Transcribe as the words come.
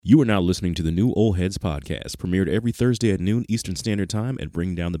You are now listening to the New Old Heads podcast, premiered every Thursday at noon Eastern Standard Time at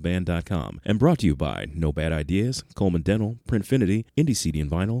BringDownTheBand.com, and brought to you by No Bad Ideas, Coleman Dental, Printfinity, Indie CD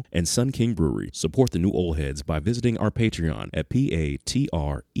and Vinyl, and Sun King Brewery. Support the New Old Heads by visiting our Patreon at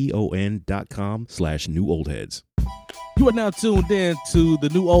patreon.com/newoldheads. You are now tuned in to the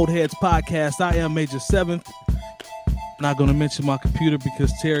New Old Heads podcast. I am Major 7th. Not going to mention my computer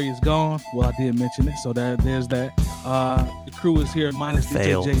because Terry is gone. Well, I did mention it, so there's that. The crew is here minus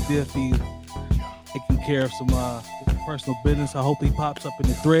DJ J Diff. He's taking care of some personal business. I hope he pops up in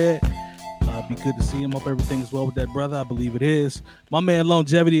the thread. Be good to see him. Hope everything is well with that brother. I believe it is. My man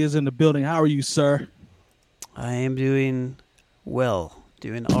Longevity is in the building. How are you, sir? I am doing well.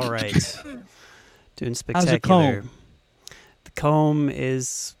 Doing all right. Doing spectacular. How's your comb? The comb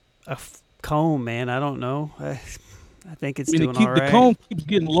is a comb, man. I don't know. I think it's doing all right. The comb keeps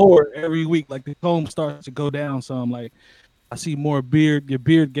getting lower every week. Like the comb starts to go down some. Like I see more beard. Your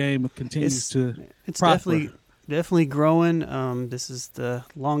beard game continues to prosper. Definitely growing. This is the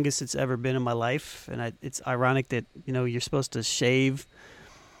longest it's ever been in my life, and it's ironic that you're supposed to shave.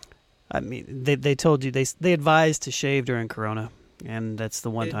 I mean, they told you they advised to shave during Corona, and that's the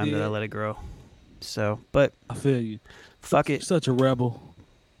one time that I let it grow. So, but I feel you. Fuck it. You're such a rebel.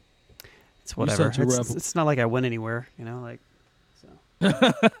 It's whatever. It's not like I went anywhere, So.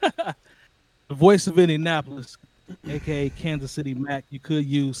 The voice of Indianapolis, aka Kansas City Mac. You could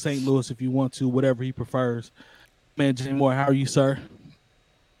use St. Louis if you want to, whatever he prefers. Man, Jay Moore, how are you, sir?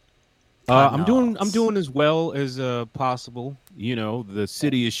 I'm doing as well as possible. The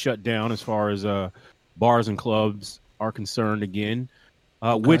city is shut down as far as bars and clubs are concerned again,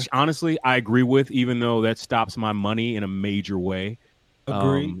 which honestly I agree with, even though that stops my money in a major way.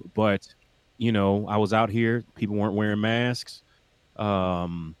 Agree. But I was out here. People weren't wearing masks.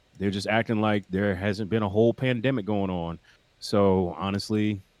 They're just acting like there hasn't been a whole pandemic going on. So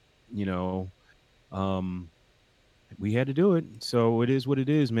honestly, we had to do it. So it is what it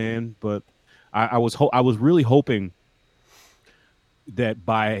is, man. But I was really hoping that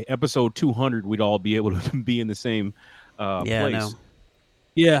by episode 200 we'd all be able to be in the same place. No.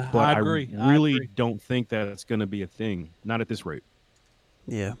 Yeah, but I agree. I really don't think that it's going to be a thing. Not at this rate.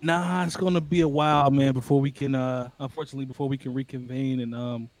 Yeah. Nah, it's gonna be a while, man, before we can reconvene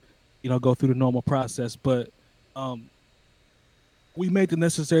and go through the normal process. But we made the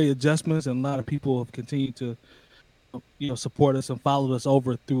necessary adjustments, and a lot of people have continued to support us and follow us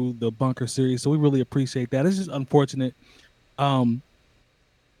over through the Bunker series. So we really appreciate that. It's just unfortunate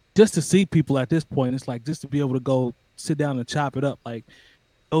just to see people at this point. It's like just to be able to go sit down and chop it up. Like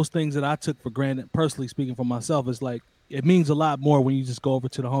those things that I took for granted, personally speaking for myself, it's like it means a lot more when you just go over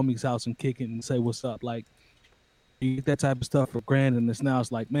to the homie's house and kick it and say what's up. Like you get that type of stuff for granted, and it's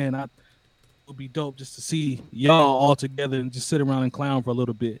like, man, it would be dope just to see y'all all together and just sit around and clown for a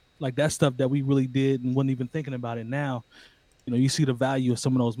little bit. Like that stuff that we really did and wasn't even thinking about it now. You see the value of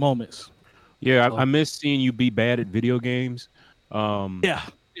some of those moments. Yeah, I miss seeing you be bad at video games. Yeah.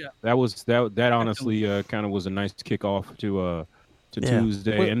 That honestly kind of was a nice kickoff to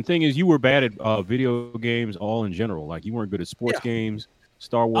Tuesday. And the thing is, you were bad at video games all in general. Like you weren't good at sports games,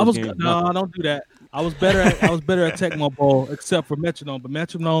 Star Wars games. No, I don't do that. I was better at Tecmo Bowl, except for Metronome. But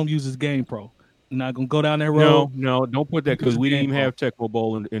Metronome uses Game Pro. I'm not gonna go down that road. No, don't put that because we didn't even have Tecmo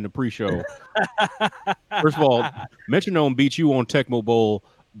Bowl in the pre-show. First of all, Metronome beat you on Tecmo Bowl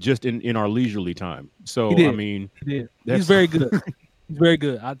just in our leisurely time. So I mean, he's very good. He's very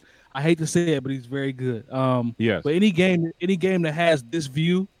good. I hate to say it, but he's very good. Yes. But any game that has this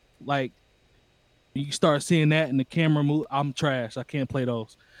view, like you start seeing that in the camera move, I'm trash. I can't play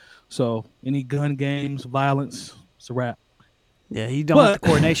those. So any gun games, violence, it's a wrap. Yeah, you don't have the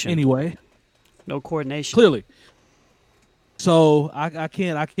coordination. Anyway. No coordination. Clearly. So I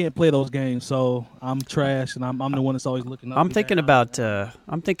can't play those games. So I'm trash, and I'm the one that's always looking up. I'm thinking about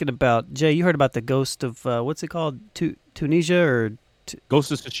Jay. You heard about the Ghost of what's it called? Tunisia or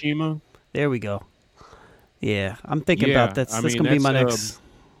Ghost of Tsushima? There we go. Yeah, I'm thinking about that. That's gonna be my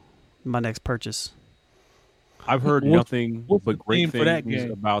next purchase. I've heard nothing but great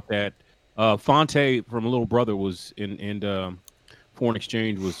things about that. Fonte from Little Brother was in Foreign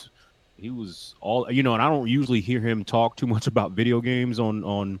Exchange he was all and I don't usually hear him talk too much about video games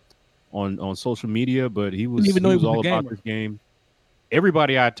on social media, but he was all about this game.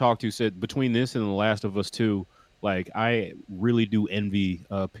 Everybody I talked to said between this and The Last of Us 2, like I really do envy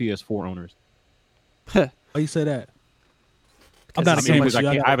PS4 owners. Why you say that? I'm not a gamer.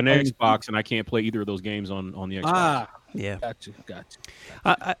 I have an Xbox and I can't play either of those games on the Xbox. Yeah, got you.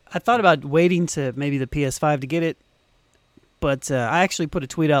 I thought about waiting to maybe the PS5 to get it. But I actually put a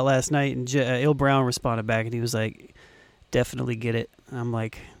tweet out last night, and Il Brown responded back, and he was like, definitely get it. I'm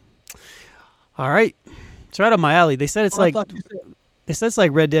like, All right, it's right up my alley. They said it's like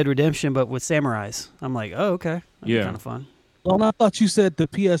Red Dead Redemption, but with samurais. I'm like, oh, okay, that'd be kind of fun. Well, I thought you said the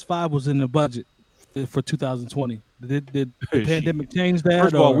PS5 was in the budget for 2020. Did the pandemic change that?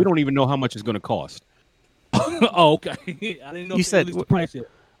 First of all, we don't even know how much it's going to cost. Oh, okay. I didn't know you said the price yet.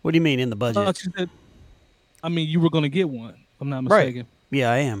 What do you mean in the budget? You were going to get one, if I'm not mistaken. Right.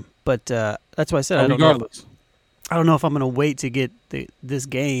 Yeah, I am. But that's why I said I don't know if I'm going to wait to get this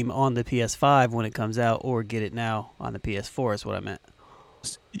game on the PS5 when it comes out or get it now on the PS4 is what I meant.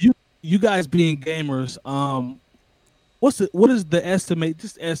 You guys being gamers, what is the estimate?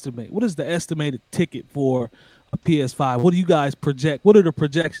 Just estimate. What is the estimated ticket for a PS5? What do you guys project? What are the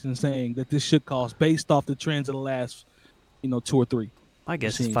projections saying that this should cost based off the trends of the last, 2 or 3? I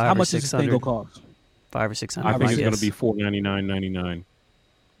guess machines? It's $500 How or much does this thing $600. cost? $500 or $600. I think it's going to be $499.99.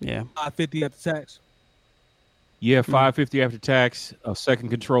 Yeah, $550 after tax. Yeah, $550 after tax. A second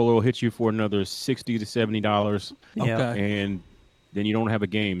controller will hit you for another $60 to $70. Yeah. Okay. And then you don't have a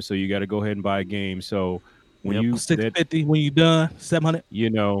game, so you got to go ahead and buy a game. So when you $650 when you're done,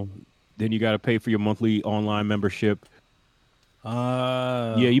 $700. Then you got to pay for your monthly online membership.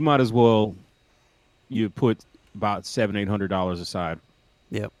 Yeah, you might as well. You put about $700-800 aside.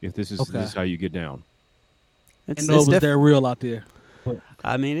 Yep. If this is how you get down. They're real out there. But,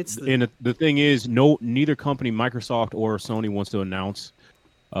 I mean, and the thing is, neither company, Microsoft or Sony, wants to announce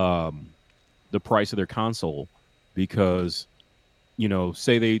the price of their console because,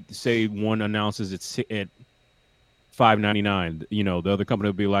 say one announces it's at $599. The other company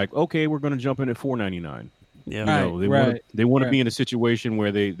will be like, okay, we're going to jump in at $499. Yeah, they want to be in a situation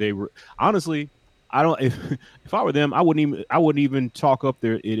where they honestly, I don't. If I were them, I wouldn't even talk up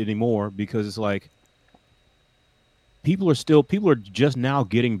it anymore because it's like people are just now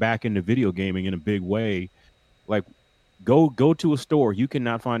getting back into video gaming in a big way. Like, go to a store, you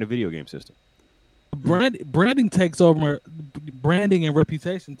cannot find a video game system. Branding takes over. Branding and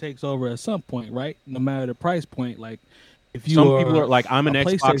reputation takes over at some point, right? No matter the price point. Like, if you people are like, I'm an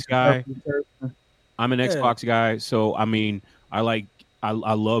Xbox guy. I'm an Xbox guy, so I mean, I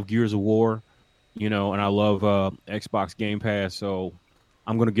love Gears of War, and I love Xbox Game Pass, so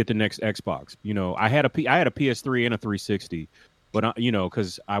I'm gonna get the next Xbox. I had a PS3 and a 360, but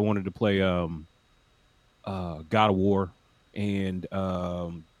because I wanted to play God of War and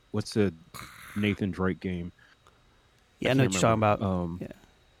what's the Nathan Drake game? Yeah, I know what you're talking about. Yeah.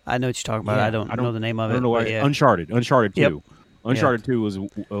 I know what you're talking about. I don't know the name of it. I don't know why. Yeah. Uncharted 2. Yep. Uncharted 2 was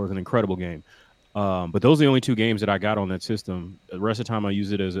an incredible game. But those are the only 2 games that I got on that system. The rest of the time I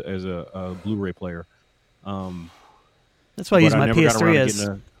use it as a Blu-ray player. That's why I use my PS3 as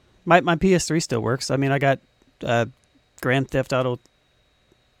my PS3 still works. I mean, I got Grand Theft Auto,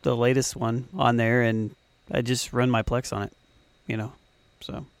 the latest one, on there, and I just run my Plex on it.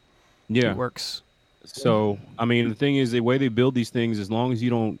 So yeah, it works. So I mean, the thing is, the way they build these things, as long as you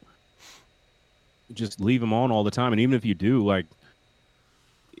don't just leave them on all the time, and even if you do,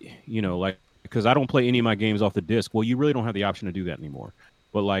 because I don't play any of my games off the disc. Well, you really don't have the option to do that anymore.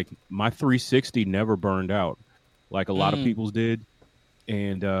 But like my 360 never burned out, like a lot of people's did,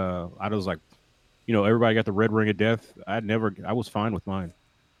 and I was like, everybody got the red ring of death. I was fine with mine.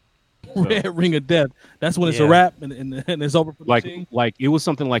 So, red ring of death. That's when it's a wrap and it's over for the machine. Like it was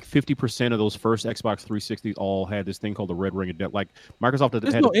something like 50% of those first Xbox 360s all had this thing called the red ring of death. Like Microsoft had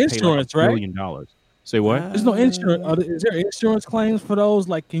no to pay insurance, like $1 right? billion. Say what? There's no insurance. Is there insurance claims for those?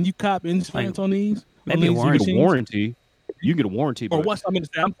 Like, can you cop insurance on these? Maybe a warranty. You can get a warranty. Or what's I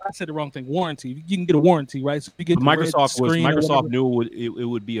said the wrong thing. Warranty. You can get a warranty, right? So if you get Microsoft knew it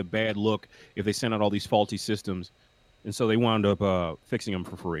would be a bad look if they sent out all these faulty systems, and so they wound up fixing them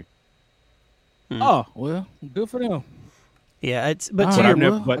for free. Oh well, good for them. Yeah, to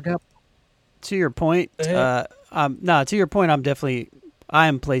your point, to your point, I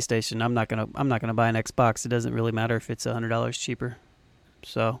am PlayStation. I'm not gonna buy an Xbox. It doesn't really matter if it's $100 cheaper.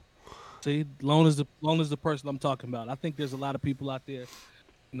 So, see, loan is the person I'm talking about. I think there's a lot of people out there,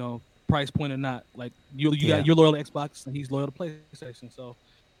 price point or not. Like you're loyal to Xbox and he's loyal to PlayStation. So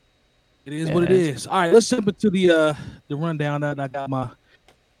it is what it is. All right, let's jump into the rundown. That I got my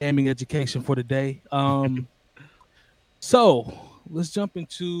gaming education for the day. So let's talk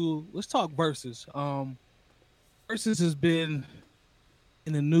Versus. Versus has been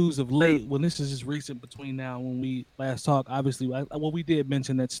in the news of late. Well, this is just recent between now and when we last talked. Obviously, we did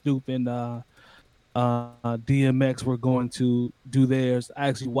mention that Snoop and DMX were going to do theirs. I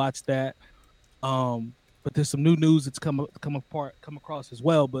actually watched that. But there's some new news that's come across as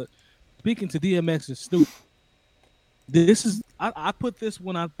well. But speaking to DMX and Snoop, this is I put this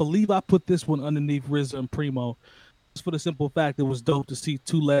one. I believe I put this one underneath RZA and Primo. just for the simple fact it was dope to see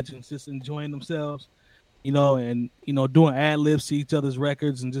two legends just enjoying themselves, and doing ad libs to each other's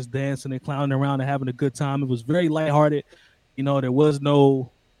records and just dancing and clowning around and having a good time. It was very lighthearted. There was no,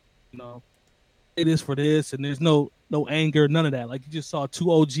 it is for this, and there's no anger, none of that. Like, you just saw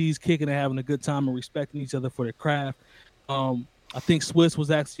two OGs kicking and having a good time and respecting each other for their craft. I think Swiss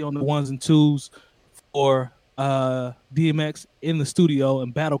was actually on the ones and twos for DMX in the studio,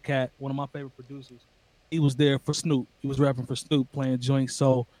 and Battle Cat, one of my favorite producers, he was there for Snoop. He was rapping for Snoop, playing joints.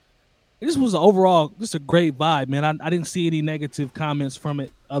 So this was overall just a great vibe, man. I didn't see any negative comments from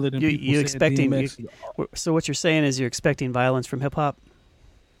it other than people saying DMX. So what you're saying is you're expecting violence from hip hop?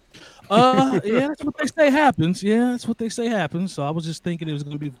 Yeah, that's what they say happens. Yeah, that's what they say happens. So I was just thinking it was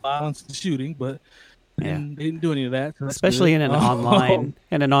going to be violence and shooting, but they didn't do any of that. So especially in an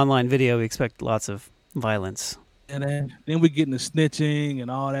online video, we expect lots of violence. And then we get into snitching and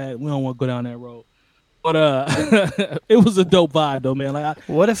all that. We don't want to go down that road. But it was a dope vibe though, man. Like,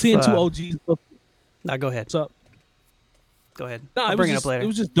 what if seeing two OGs? No, go ahead. What's up? Go ahead. No, I'll bring it up later. It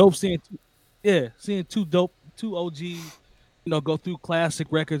was just dope seeing two OGs. Go through classic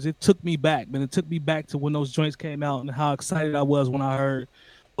records. It took me back, man. It took me back to when those joints came out and how excited I was when I heard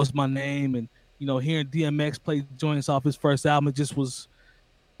What's My Name, and hearing DMX play joints off his first album. It just was,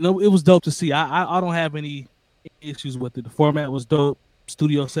 it was dope to see. I don't have any issues with it. The format was dope.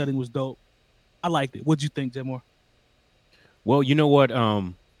 Studio setting was dope. I liked it. What'd you think, Jay Moore? Well, you know what?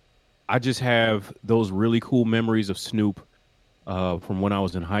 I just have those really cool memories of Snoop from when I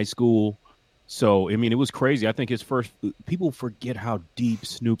was in high school. So, I mean, it was crazy. I think people forget how deep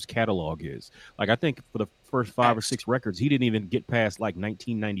Snoop's catalog is. Like, I think for the first 5 or 6 records, he didn't even get past like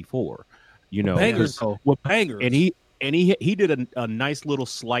 1994. Bangers. With bangers. And he did a nice little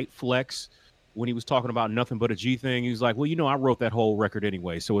slight flex when he was talking about Nothing But a G Thing. He was like, well, I wrote that whole record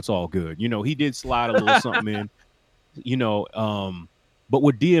anyway, so it's all good. He did slide a little something in, but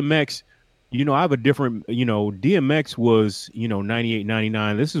with DMX, I have a different, DMX was, 98,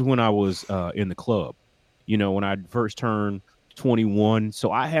 99. This is when I was in the club, when I first turned 21.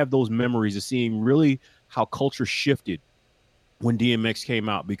 So I have those memories of seeing really how culture shifted when DMX came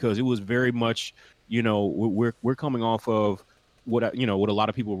out, because it was very much, we're coming off of what a lot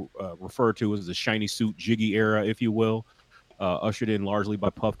of people refer to as the shiny suit jiggy era, if you will, ushered in largely by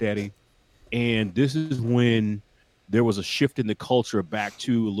Puff Daddy. And this is when there was a shift in the culture back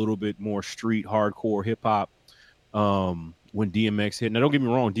to a little bit more street hardcore hip hop. When DMX hit. Now, don't get me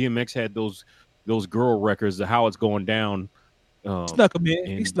wrong, DMX had those girl records, the How It's Going Down. Stuck him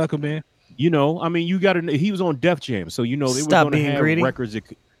in. He stuck him in. I mean, he was on Def Jam, so they were going to have records that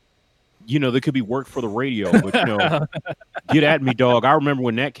that could be worked for the radio. But get at me, dog. I remember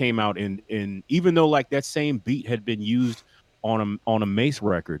when that came out, and even though like that same beat had been used on a Mace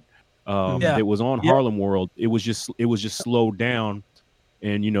record, that was on Harlem World, it was just slowed down,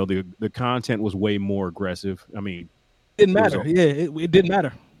 and the content was way more aggressive. I mean, it didn't matter. It didn't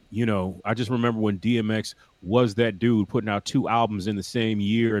matter. I just remember when DMX was that dude putting out 2 albums in the same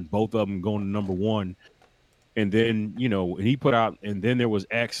year and both of them going to number 1. And then, and he put out, and then there was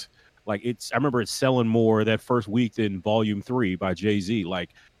X. Like, I remember it selling more that first week than Volume 3 by Jay-Z. Like,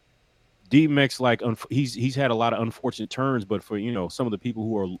 DMX, like, he's had a lot of unfortunate turns, but for, some of the people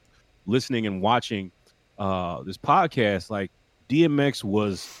who are listening and watching this podcast, like, DMX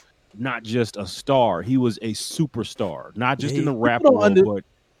was not just a star, he was a superstar, not just in the rap world, but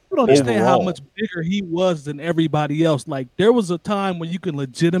you don't understand how much bigger he was than everybody else. Like, there was a time when you can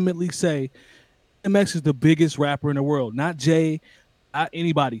legitimately say DMX is the biggest rapper in the world. Not Jay, not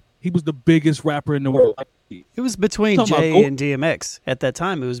anybody. He was the biggest rapper in the world. It was between Jay and DMX. At that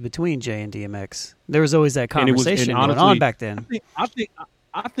time, it was between Jay and DMX. There was always that conversation going on back then. I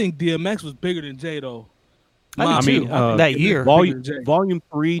think DMX was bigger than Jay, though. I mean, that year. Volume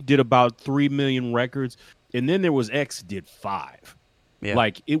 3 did about 3 million records, and then there was X did 5. Yeah.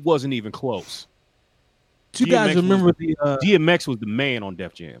 Like, it wasn't even close. Do you guys remember DMX was the man on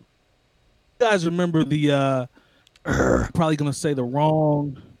Def Jam. You guys remember the probably gonna say the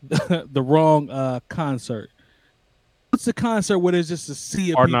wrong concert. What's the concert where there's just a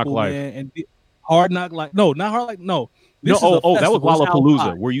sea of Hard people, Knock Life. Man, and Hard Knock Life? No, not Hard Knock. No. That was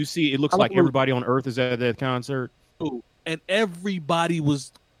Lollapalooza, where you see it looks like everybody on earth is at that concert. And everybody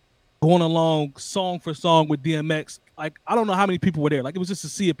was going along song for song with DMX. Like, I don't know how many people were there. Like, it was just a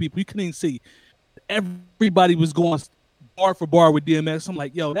sea of people. You couldn't even see. Everybody was going bar for bar with DMX. I'm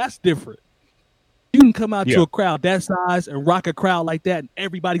like, yo, that's different. You can come out to a crowd that size and rock a crowd like that, and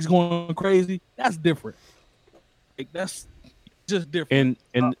everybody's going crazy. That's different. Like, that's just different.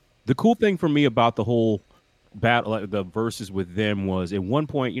 And the cool thing for me about the whole battle, like the verses with them, was at one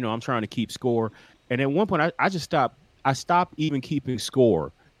point, I'm trying to keep score, And at one point, I just stopped. I stopped even keeping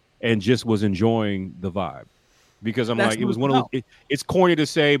score, and just was enjoying the vibe, because I'm like, it was one of those. It's corny to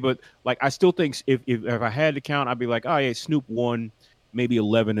say, but like I still think if I had to count, I'd be like, oh yeah, Snoop won, maybe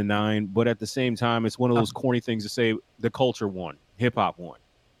 11-9. But at the same time, it's one of those corny things to say. The culture won, hip hop won.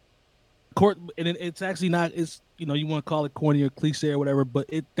 And it's actually not. It's, you know, you want to call it corny or cliche or whatever, but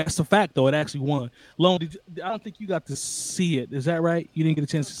that's a fact though. It actually won. Lone, I don't think you got to see it. Is that right? You didn't get a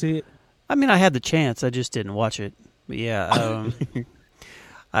chance to see it. I mean, I had the chance. I just didn't watch it. But yeah.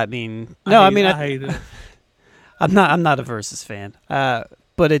 I mean, no. I hate it. I'm not a Versus fan.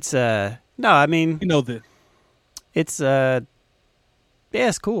 But it's no. I mean, you know that. It's yeah,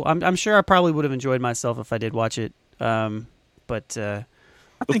 it's cool. I'm sure I probably would have enjoyed myself if I did watch it. But.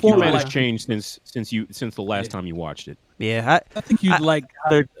 The format has changed since the last time you watched it. Yeah, I think you'd like how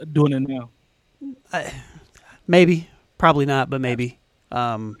they're doing it now. Maybe, probably not, but maybe.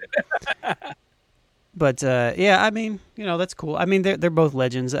 But yeah, I mean, you know, that's cool. I mean, they're both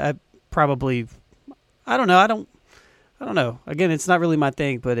legends. I don't know. I don't know. Again, it's not really my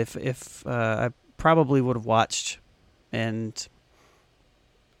thing. But if I probably would have watched, and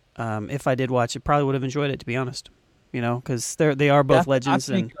if I did watch it, probably would have enjoyed it. To be honest. You know, because they are both legends,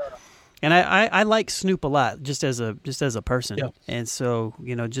 and I like Snoop a lot, just as a person, and so,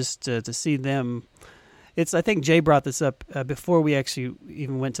 you know, just to see them, I think Jay brought this up before we actually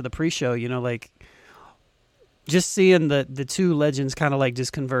even went to the pre-show. You know, like just seeing the two legends kind of like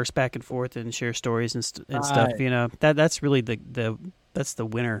just converse back and forth and share stories and stuff. You know, that's really that's the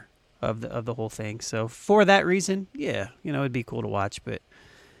winner of the whole thing. So for that reason, yeah, you know, it'd be cool to watch, but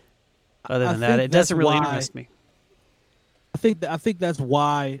other than that, it doesn't really interest me. I think that's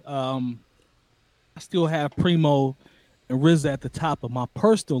why I still have Primo and RZA at the top of my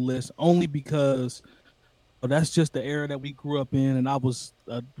personal list, only because that's just the era that we grew up in, and I was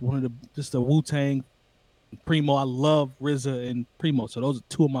one of the Wu-Tang. Primo, I love RZA and Primo, so those are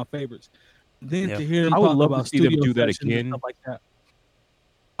two of my favorites. Then to hear them talk about see them do that again, stuff like that.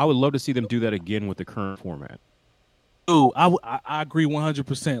 I would love to see them do that again with the current format. Oh, I agree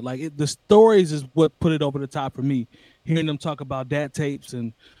 100%. Like the stories is what put it over the top for me. Hearing them talk about dat tapes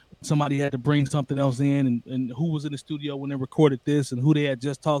and somebody had to bring something else in, and who was in the studio when they recorded this, and who they had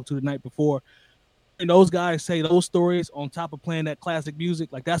just talked to the night before. And those guys say those stories on top of playing that classic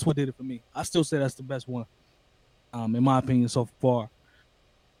music, like that's what did it for me. I still say that's the best one, in my opinion so far.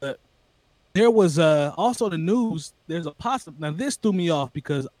 But there was also the news. There's a possible. Now this threw me off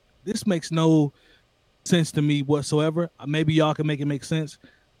because this makes no sense to me whatsoever. Maybe y'all can make it make sense.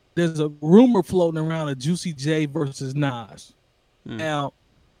 There's a rumor floating around of Juicy J versus Nas. Now,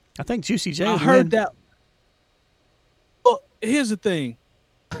 I think Juicy J. I heard that. Well, here's the thing.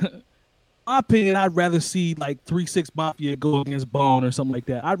 In my opinion, I'd rather see like 3 6 Mafia go against Bone or something like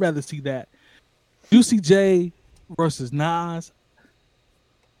that. I'd rather see that. Juicy J versus Nas.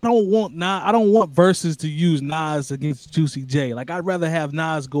 I don't want verses to use Nas against Juicy J. Like I'd rather have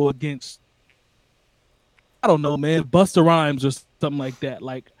Nas go against, I don't know, man, Busta Rhymes or something like that.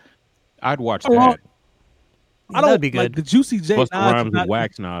 Like I'd watch that. I don't that'd be good. Like the Juicy J Busta Rhymes with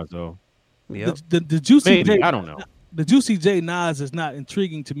Wax Nas though. Yep. The Juicy J, I don't know. The Juicy J Nas is not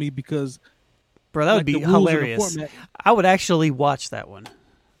intriguing to me because, bro, that would be hilarious. I would actually watch that one.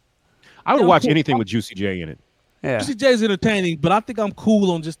 I would watch anything with Juicy J in it. Yeah. Juicy J is entertaining, but I think I'm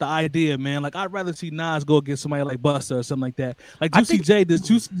cool on just the idea, man. Like I'd rather see Nas go against somebody like Busta or something like that. Like Juicy J, does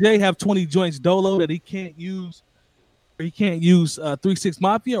Juicy J have 20 joints dolo that he can't use? He can't use 3 6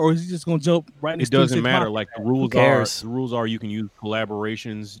 Mafia, or is he just gonna jump right into? It doesn't matter. Like the rules are you can use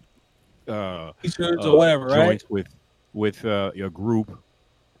collaborations, T-shirts or whatever, right? With a group.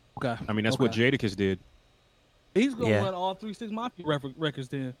 Okay. I mean that's what Jadakiss did. He's gonna let all 3 6 Mafia records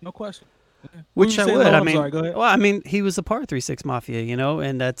in, no question. Which I would. I mean, sorry, go ahead. Well, I mean, he was a part of 3 6 Mafia, you know,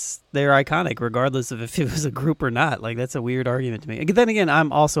 and they're iconic regardless of if it was a group or not. Like that's a weird argument to me. Then again,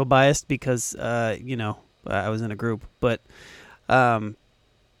 I'm also biased because you know, I was in a group, but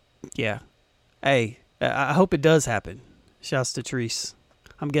yeah. Hey, I hope it does happen. Shouts to Treese.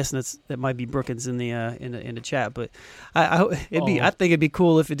 I'm guessing that might be Brookins in the chat, but I think it'd be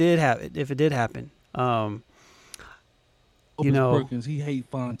cool if it did happen. You know, Brookins, he hate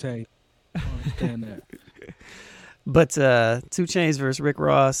Fonte. I understand that. But 2 Chainz versus Rick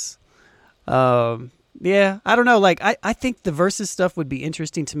Ross. Yeah, I don't know. Like, I think the versus stuff would be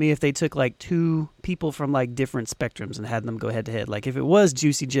interesting to me if they took like two people from like different spectrums and had them go head to head. Like if it was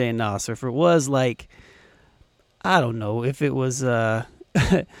Juicy J and Nas, or if it was like, I don't know, if it was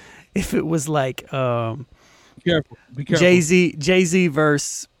if it was like be careful. Jay-Z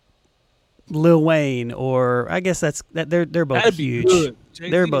versus Lil Wayne, or I guess they're both That'd huge. Be good.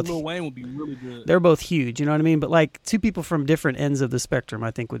 They're both Lil Wayne would be really good. They're both huge, you know what I mean? But like two people from different ends of the spectrum,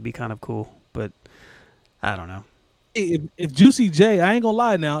 I think would be kind of cool. But I don't know. If Juicy J, I ain't gonna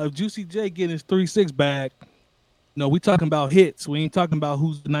lie now, if Juicy J getting his 3-6 bag, no, we talking about hits. We ain't talking about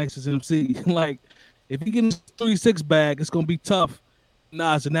who's the nicest MC. Like, if he getting his 3-6 bag, it's gonna be tough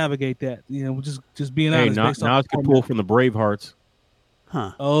Nas to navigate that. You know, just being honest. Nas can pull from the Bravehearts.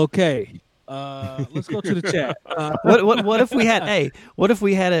 Huh. Okay. Let's go to the chat. What if we had what if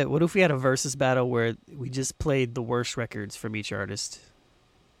we had a versus battle where we just played the worst records from each artist?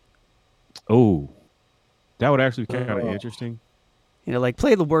 Oh, that would actually be kind of interesting. You know, like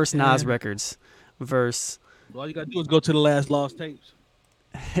play the worst Nas records versus. All you gotta do is go to the last lost tapes.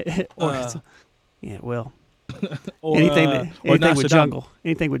 Yeah, well, or, anything with Jungle,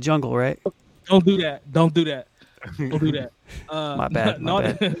 anything with Jungle, right? Don't do that. Don't do that. My bad.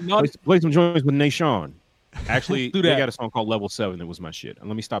 Play some joints with Nation. Actually, they got a song called Level 7 that was my shit.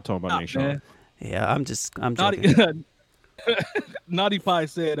 Let me stop talking about Nation. Man. Yeah, I'm joking. Naughty Pie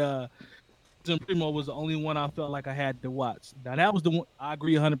said Jim Primo was the only one I felt like I had to watch. Now that was the one I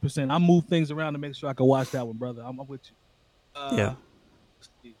agree 100%. I moved things around to make sure I could watch that one, brother. I'm with you. Yeah.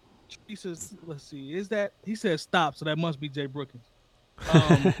 He says, let's see, is that he says stop, so that must be Jay Brookins.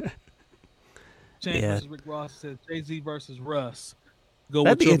 James versus Rick Ross says Jay-Z versus Russ.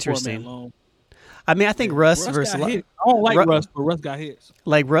 That'd be interesting. I mean, I think Russ versus I don't like Russ, but Russ got hits.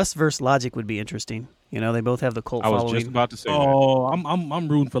 Like Russ versus Logic would be interesting. You know, they both have the cult following. I was just about to say that. I'm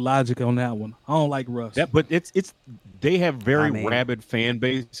rooting for Logic on that one. I don't like Russ. But they have very rabid fan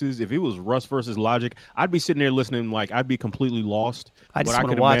bases. If it was Russ versus Logic, I'd be sitting there listening like I'd be completely lost. I just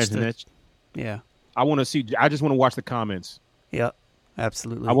want to watch Yeah. I just want to watch the comments. Yep.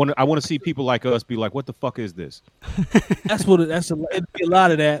 Absolutely. I want to see people like us be like, what the fuck is this? It'd be a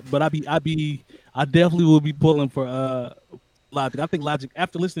lot of that, but I definitely will be pulling for Logic. I think Logic,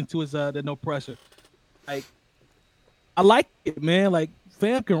 after listening to his the No Pressure, like I like it, man. Like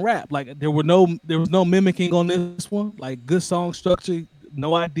fam can rap. Like there was no mimicking on this one. Like good song structure,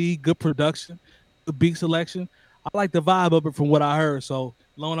 no ID, good production, good beat selection. I like the vibe of it from what I heard. So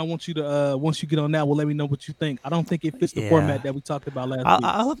Lone, I want you to once you get on that, let me know what you think. I don't think it fits the format that we talked about last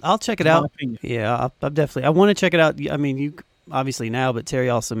week. I'll check it out. Yeah, I'll definitely. I want to check it out. I mean, you obviously now, but Terry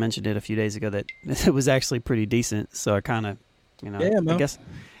also mentioned it a few days ago that it was actually pretty decent. So I kind of, I guess.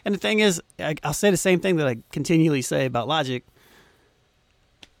 And the thing is, I'll say the same thing that I continually say about Logic.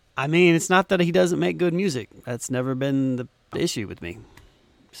 I mean, it's not that he doesn't make good music. That's never been the issue with me.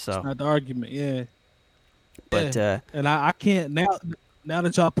 So it's not the argument, yeah. But and I can't now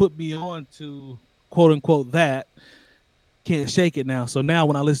that y'all put me on to quote unquote that, can't shake it now. So now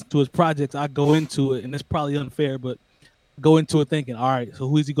when I listen to his projects, I go into it, and it's probably unfair, but go into it thinking, all right, so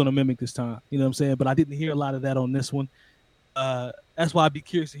who is he going to mimic this time? You know what I'm saying? But I didn't hear a lot of that on this one. That's why I'd be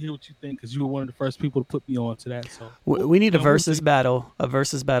curious to hear what you think, because you were one of the first people to put me on to that. So we need a versus battle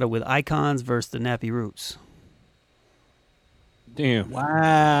with Icons versus the Nappy Roots. Damn!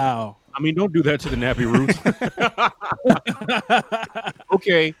 Wow. I mean, don't do that to the Nappy Roots.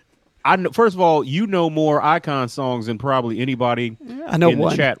 Okay, I know. First of all, you know more Icon songs than probably anybody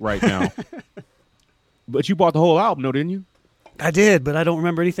the chat right now. But you bought the whole album, no, didn't you? I did, but I don't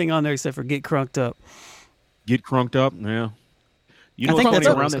remember anything on there except for Get Crunked Up. Get Crunked Up, yeah. You know, I think that's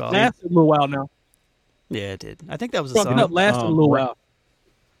around that lasted a little while now. Yeah, it did. I think that was a song. Up lasted a little while.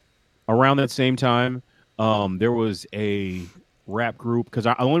 Around that same time, there was a rap group, because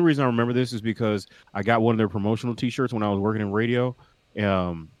the only reason I remember this is because I got one of their promotional T-shirts when I was working in radio.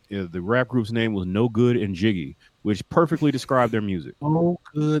 The rap group's name was No Good and Jiggy, which perfectly described their music. No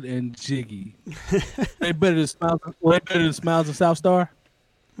Good and Jiggy. They better than Smiles and South Star.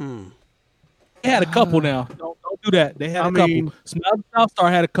 They had a couple now. Don't do that. They had a couple. Smiles and South Star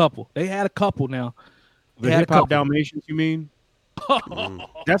had a couple. They had a couple now. The Hip Hop Dalmatians, you mean?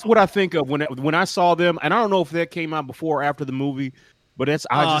 That's what I think of when I saw them, and I don't know if that came out before or after the movie, but I just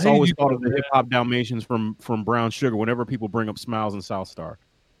always thought of the Hip Hop Dalmatians from Brown Sugar whenever people bring up Smiles and South Star.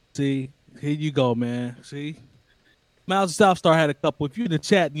 See, here you go, man. See, Smiles and South Star had a couple. If you're in the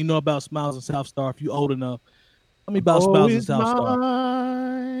chat and you know about Smiles and South Star, if you're old enough, tell me about Smiles and South Star.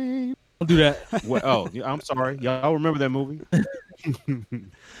 Don't do that. Well, I'm sorry, y'all remember that movie?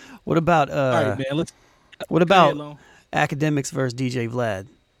 What about all right, man? What about Academics versus DJ Vlad?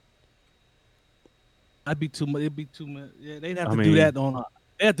 That'd be too much. It'd be too much. Yeah, they'd have to do that on.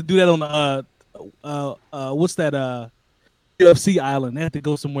 They have to do that on what's that? UFC Island. They have to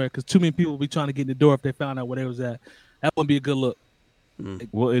go somewhere because too many people would be trying to get in the door if they found out where they was at. That wouldn't be a good look.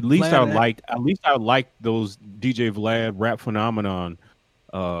 Well, at least I liked those DJ Vlad Rap Phenomenon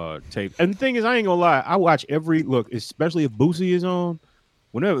tape. And the thing is, I ain't gonna lie, I watch every look, especially if Boosie is on.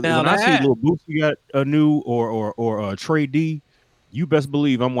 When I see little Boosie got a new or Trey D, you best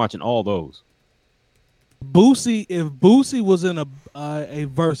believe I'm watching all those. Boosie, if Boosie was in a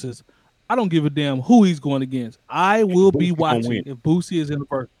versus, I don't give a damn who he's going against. I will be watching if Boosie is in a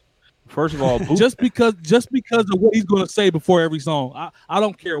versus. First of all, just because of what he's going to say before every song, I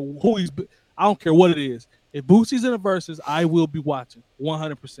don't care who I don't care what it is. If Boosie's in a versus, I will be watching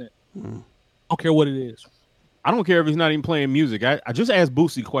 100%. I don't care what it is. I don't care if he's not even playing music. I just ask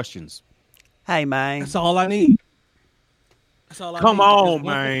Boosie questions. Hey, man. That's all I need. Come on,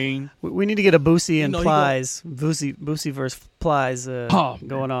 man. We need to get a Boosie and Plies. Boosie versus Plies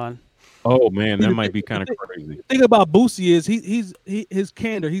going on. Oh, man, that might be kind of crazy. The thing about Boosie is his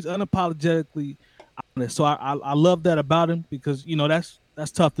candor. He's unapologetically honest. So I love that about him because,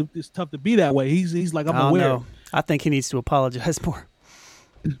 that's tough. It's tough to be that way. He's like, I'm aware. Know. I think he needs to apologize more.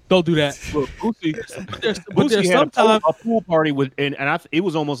 Don't do that. Look, Boosie had a pool party with, and it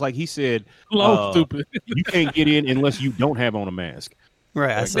was almost like he said, stupid. You can't get in unless you don't have on a mask.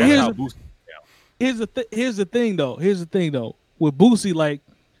 Right. Like, here's the thing though. With Boosie, like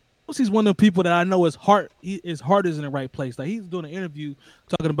Boosie's one of the people that I know his heart is in the right place. Like he's doing an interview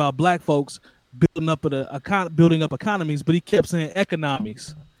talking about black folks building up economies, but he kept saying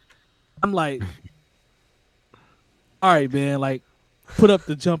economics. I'm like, all right, man, like. Put up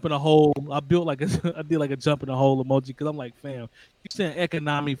the jump in a hole. I did like a jump in a hole emoji because I'm like, fam, you saying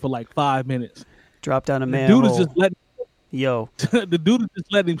economy for like 5 minutes. Drop down a manhole. The dude is just letting the dude is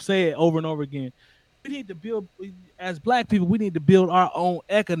just letting him say it over and over again. We need to build, as black people, we need to build our own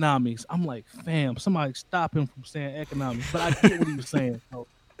economies. I'm like, fam, somebody stop him from saying economies. But I get what he was saying. So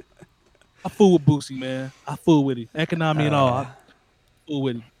I fool with Boosie, man. I fool with him. Economy and all. I fool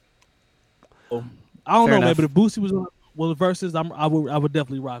with him. So, I don't know, man, but if Boosie was on versus, I would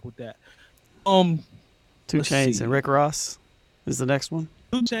definitely rock with that. 2 Chainz and Rick Ross is the next one.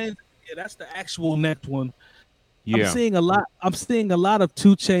 2 Chainz, yeah, that's the actual next one. Yeah. I'm seeing a lot of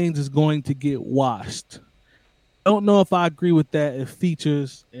 2 Chainz is going to get washed. I don't know if I agree with that. If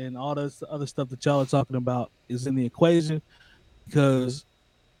features and all this other stuff that y'all are talking about is in the equation, because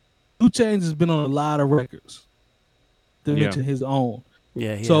 2 Chainz has been on a lot of records to mention his own.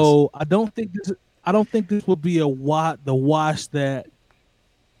 Yeah. So I don't think this will be the wash that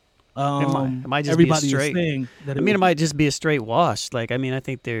it might just everybody be a straight, is saying. It might just be a straight wash. Like, I mean, I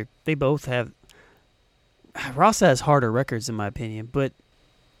think they both have. Ross has harder records, in my opinion, but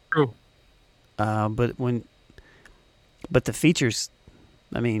true. But the features,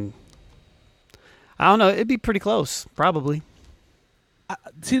 I mean, I don't know. It'd be pretty close, probably.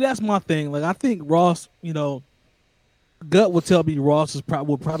 See, that's my thing. Like, I think Ross, gut would tell me Ross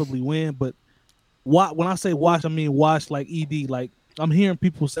will probably win, but. When I say wash, I mean wash like ED. Like I'm hearing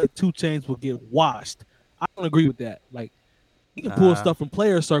people say 2 Chainz will get washed. I don't agree with that. Like he can pull stuff from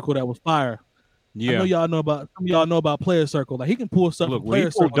Player Circle that was fire. Yeah, I know some of y'all know about Player Circle. Like he can pull stuff from Player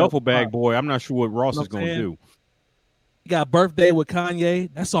Circle. Duffel Bag Boy. I'm not sure what Ross is going to do. He got Birthday with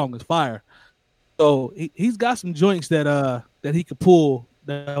Kanye. That song is fire. So he's got some joints that he could pull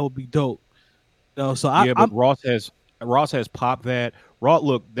that would be dope. But Ross has Pop That.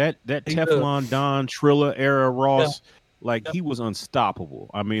 Look, that Teflon Don Trilla era Ross, he was unstoppable.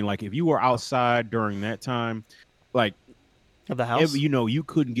 I mean, like if you were outside during that time, like of the house, you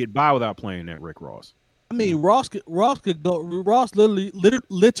couldn't get by without playing that Rick Ross. I mean, Ross could go. Ross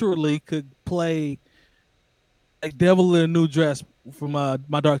literally could play like Devil in a New Dress from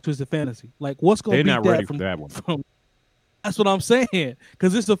My Dark Twisted Fantasy. Like, what's going to be not ready for that one? That's what I'm saying,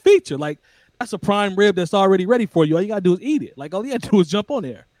 because it's a feature. Like. That's a prime rib that's already ready for you. All you gotta do is eat it. Like all you gotta do is jump on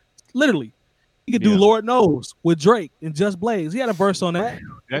there. Literally, you could do Lord Knows with Drake and Just Blaze. He had a verse on that.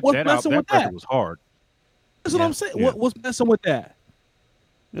 What's messing with that? Was hard. That's what I'm saying. Yeah. What's messing with that?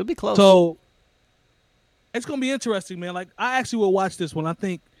 It'll be close. So it's gonna be interesting, man. Like I actually will watch this one. I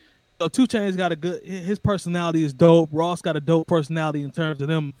think 2 Chainz got his personality is dope. Ross got a dope personality in terms of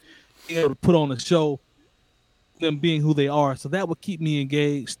them being able to put on a show, them being who they are. So that would keep me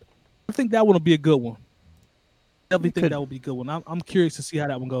engaged. I think that one will be a good one. Definitely think that will be a good one. I'm curious to see how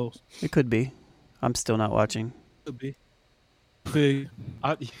that one goes. It could be. I'm still not watching. Could be.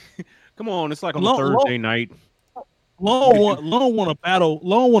 Come on, it's like on a Thursday night. Long want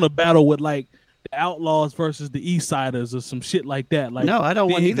to battle with like the Outlaws versus the East Siders or some shit like that. Like no, I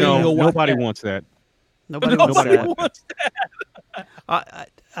don't want either. No, nobody wants that. Nobody wants that.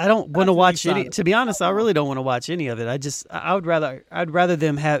 I don't want to watch any. To be honest, I really don't want to watch any of it. I'd rather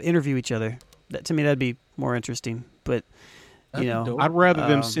them interview each other. To me, that'd be more interesting. But I'd rather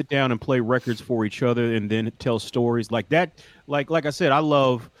them sit down and play records for each other and then tell stories like that. Like I said, I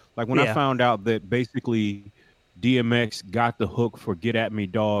love when I found out that basically DMX got the hook for "Get at Me,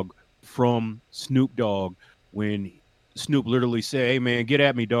 Dog" from Snoop Dogg when Snoop literally said, "Hey man, get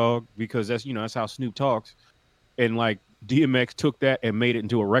at me, dog," because that's how Snoop talks, and DMX took that and made it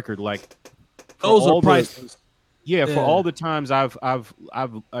into a record. Those are priceless. Yeah, for all the times I've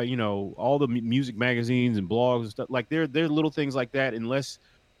all the music magazines and blogs and stuff, they're little things like that. Unless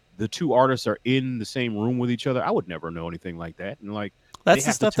the two artists are in the same room with each other, I would never know anything like that. And that's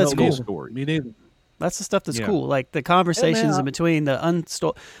the stuff that's cool. Story. Me neither. That's the stuff that's cool. The conversations in between the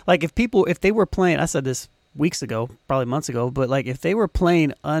if they were playing, I said this weeks ago, probably months ago, but if they were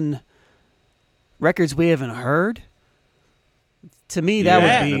playing records we haven't heard, to me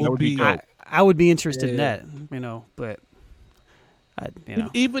that would be I would be interested in that, but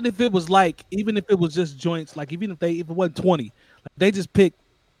even if it was just joints, even if it wasn't 20, they just pick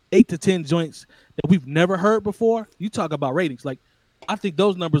 8 to 10 joints that we've never heard before. You talk about ratings, I think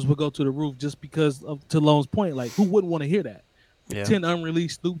those numbers would go to the roof just because of Lone's point. Who wouldn't want to hear that? Yeah. 10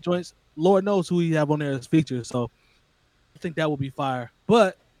 unreleased Snoop joints. Lord knows who we have on there as features. So I think that would be fire.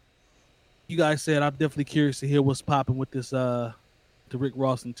 But you guys said I'm definitely curious to hear what's popping with this the Rick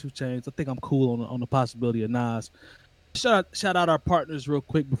Ross and 2 Chainz. I think I'm cool on the possibility of Nas. Shout out our partners real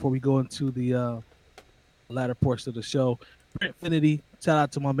quick before we go into the latter portion of the show. Printfinity. Shout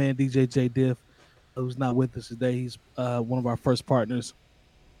out to my man DJ J Diff, who's not with us today. He's one of our first partners.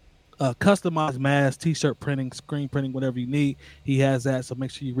 Customized masks, t-shirt printing, screen printing, whatever you need, he has that. So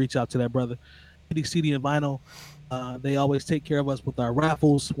make sure you reach out to that brother. CD and vinyl. They always take care of us with our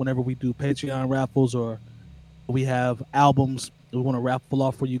raffles whenever we do Patreon raffles or we have albums we want to raffle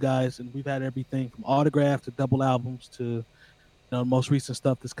off for you guys. And we've had everything from autographs to double albums to most recent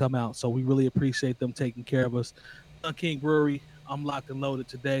stuff that's come out. So we really appreciate them taking care of us. Sun King Brewery, I'm locked and loaded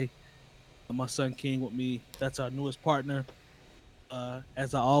today. My son King with me. That's our newest partner.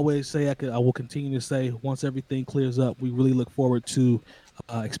 As I always say, I will continue to say, once everything clears up, we really look forward to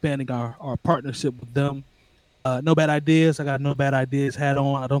expanding our partnership with them. No Bad Ideas. I got No Bad Ideas hat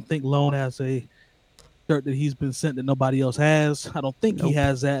on. I don't think Lone has a shirt that he's been sent that nobody else has. I don't think he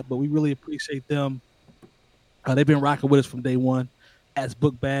has that, but we really appreciate them. They've been rocking with us from day one. As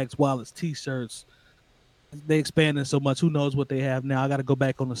book bags, wallets, t-shirts. They expanded so much. Who knows what they have now? I got to go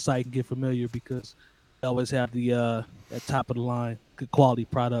back on the site and get familiar because they always have the at top of the line, good quality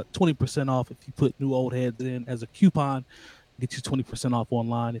product. 20% off if you put New Old Heads in as a coupon. Get you 20% off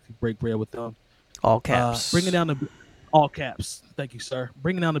online if you break bread with them. All caps. Bringing down all caps. Thank you, sir.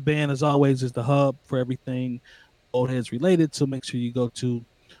 Bringing down the band, as always, is the hub for everything Old Heads related. So make sure you go to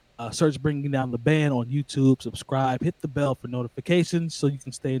search Bringing Down the Band on YouTube, subscribe, hit the bell for notifications so you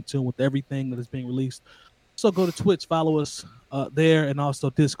can stay in tune with everything that is being released. So go to Twitch, follow us there, and also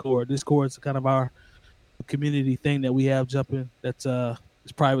Discord. Discord is kind of our community thing that we have jumping. That's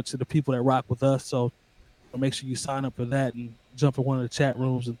is private to the people that rock with us. So make sure you sign up for that and jump in one of the chat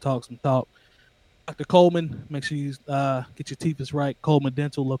rooms and talk some talk. Dr. Coleman, make sure you get your teeth right. Coleman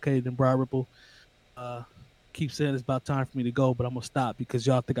Dental, located in Briar Ripple. Keep saying it's about time for me to go, but I'm gonna stop because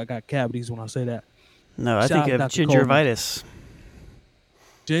y'all think I got cavities when I say that. No, I think you have gingivitis.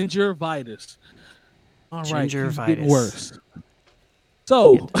 Gingivitis. All right, it's getting worse.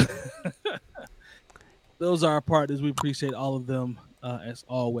 So, those are our partners. We appreciate all of them as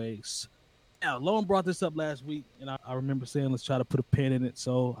always. Now, Lone brought this up last week, and I remember saying let's try to put a pin in it.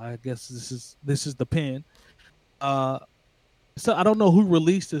 So I guess this is the pin. So I don't know who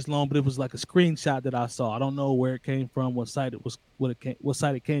released this, Lone, but it was like a screenshot that I saw. I don't know where it came from, what site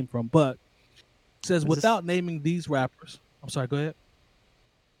it came from, but it says without naming these rappers. I'm sorry. Go ahead.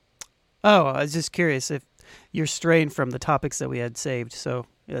 Oh, I was just curious if you're straying from the topics that we had saved. So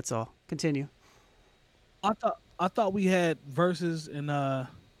yeah, that's all. Continue. I thought we had verses in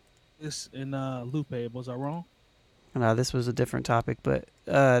this in Lupe. Was I wrong? No, this was a different topic, but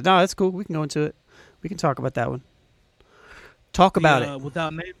no, that's cool. We can go into it. We can talk about that one. Talk about it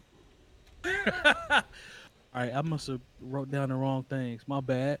without name. All right, I must have wrote down the wrong things. My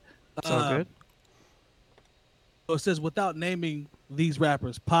bad. It's all good. So it says without naming these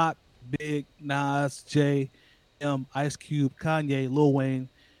rappers: Pac, Big, Nas, Jay, Ice Cube, Kanye, Lil Wayne,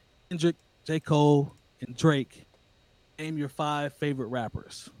 Kendrick, J. Cole, and Drake. Name your 5 favorite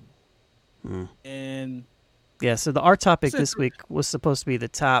rappers. And yeah, so our topic this week was supposed to be the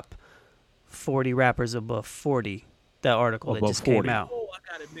top 40 rappers above 40. That article that just 40. Came out. Oh,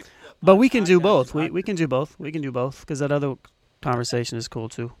 but we can do both. We can do both. We can do both because that other conversation is cool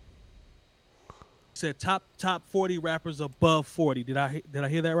too. Said top 40 rappers above 40. Did I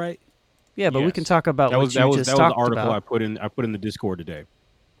hear that right? Yeah, but we Yes. can talk about that what was you that was just that was the talked article about. I put in the Discord today.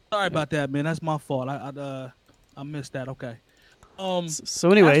 Sorry about that, man. That's my fault. I missed that. Okay. So As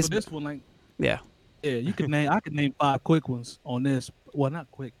anyways, for this one, like, yeah. yeah, you could name. I could name 5 quick ones on this. Well, not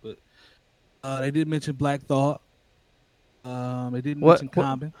quick, but they did mention Black Thought. They didn't mention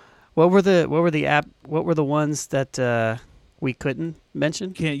Common. What were the ones that we couldn't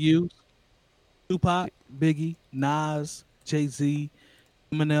mention? Can't use Tupac, Biggie, Nas, Jay-Z,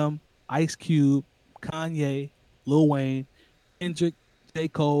 Eminem, Ice Cube, Kanye, Lil Wayne, Kendrick, J.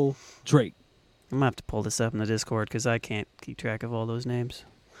 Cole, Drake. I'm gonna have to pull this up in the Discord because I can't keep track of all those names.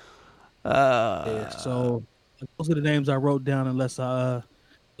 Yeah, so those are the names I wrote down, unless I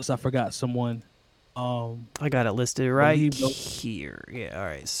forgot someone. I got it listed right here. Yeah, all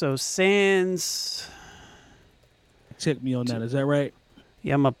right. So Sans, check me on that. Is that right?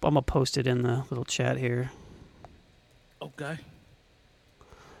 Yeah, I'm gonna post it in the little chat here. Okay.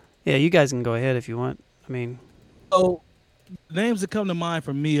 Yeah, you guys can go ahead if you want. I mean, so the names that come to mind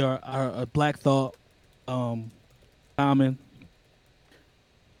for me are Black Thought, Common,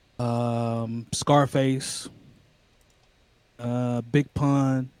 Scarface, Big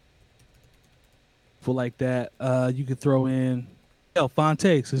Pun. For like that, you could throw in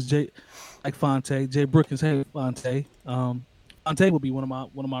Fonte, since Jay Brookins. Hey, Fonte. Fonte would be one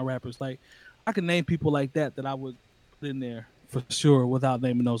of my rappers. Like, I can name people like that I would put in there for sure without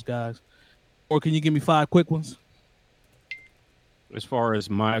naming those guys. Or can you give me 5 quick ones? As far as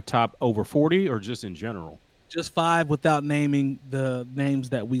my top over 40, or just in general? Just 5 without naming the names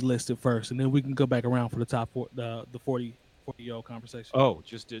that we listed first, and then we can go back around for the top the 40-year-old conversation. Oh,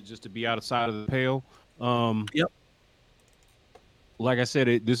 just to be outside of the pale. Yep. Like I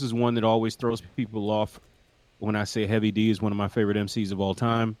said, this is one that always throws people off when I say Heavy D is one of my favorite MCs of all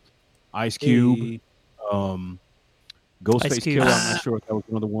time. Ice Cube, Ghostface Killah. I'm not sure if that was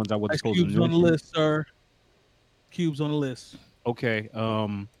one of the ones I was supposed to mention. Cube's on the list, sir. Cube's on the list. Okay.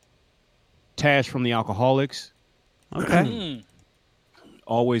 Tash from the Alcoholics. Okay.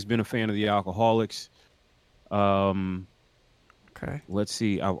 Always been a fan of the Alcoholics. Okay. Let's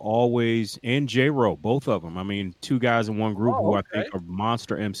see. I've always, and J-Ro, both of them. I mean, 2 guys in one group who I think are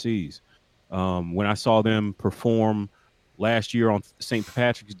monster MCs. When I saw them perform last year on St.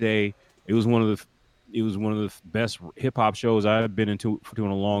 Patrick's Day, it was one of the best hip hop shows I've been into in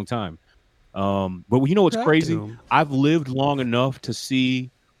a long time. But you know what's crazy? I've lived long enough to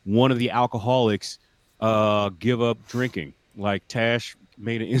see one of the Alcoholics give up drinking. Like, Tash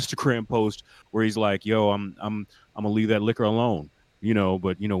made an Instagram post where he's like, "Yo, I'm gonna leave that liquor alone,"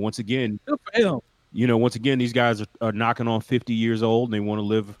 But once again, these guys are knocking on 50 years old, and they want to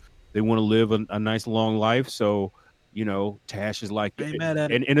live a nice long life. So, Tash is like,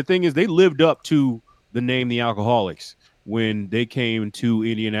 and the thing is, they lived up to the name the Alcoholics when they came to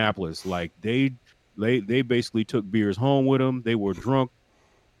Indianapolis. Like, they basically took beers home with them. They were drunk.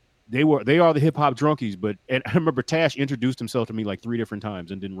 They are the hip hop drunkies. And I remember Tash introduced himself to me like 3 different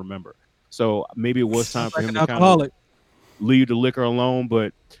times and didn't remember. So maybe it was time for him to kind of leave the liquor alone.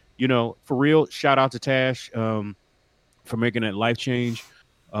 But, for real, shout out to Tash for making that life change.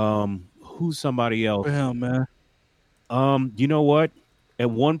 Who's somebody else? For him, man. You know what? At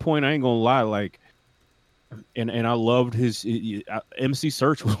one point, I ain't gonna lie, like, and I loved his MC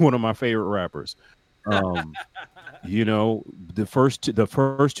Search was one of my favorite rappers. The first 2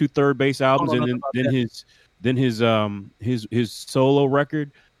 Third Bass albums, and then his solo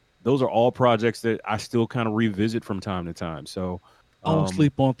record. Those are all projects that I still kind of revisit from time to time. So don't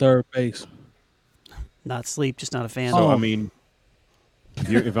sleep on Third Bass. Not sleep, just not a fan. So I mean,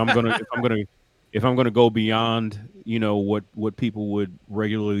 if I'm gonna go beyond, what people would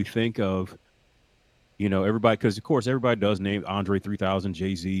regularly think of, everybody, because of course everybody does name Andre 3000,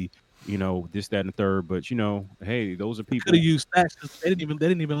 Jay-Z, this, that, and the third. But hey, those are people. Could have used Stacks. They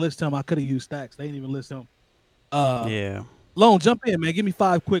didn't even list him. I could have used Stacks. They didn't even list him. Yeah. Lone, jump in, man. Give me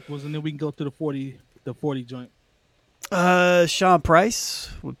 5 quick ones, and then we can go to the 40 joint. Sean Price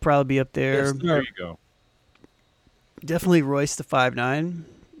would probably be up there. Yes, there you go. Definitely Royce the 5'9".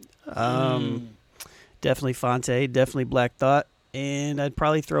 Definitely Fonte. Definitely Black Thought. And I'd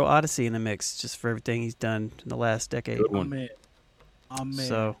probably throw Odyssey in the mix just for everything he's done in the last decade. Good one. Oh, man.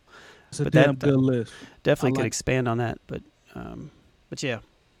 So, it's a damn good list. Definitely could expand on that, but yeah.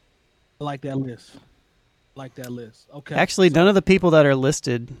 I like that list. Okay. Actually, none of the people that are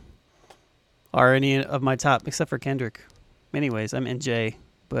listed are any of my top, except for Kendrick. Anyways, I'm in Jay,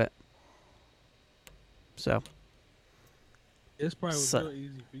 but so. This probably was real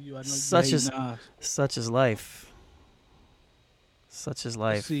easy for you. I know such is life. Such is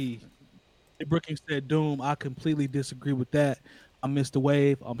life. Let's see. Brookings said Doom. I completely disagree with that. I missed the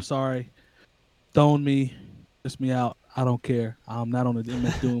wave. I'm sorry. Stone me, miss me out. I don't care. I'm not on the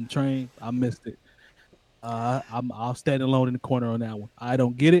MF Doom train. I missed it. I'll stand alone in the corner on that one. I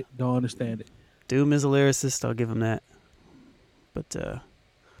don't get it. Don't understand it. Doom is a lyricist. I'll give him that. But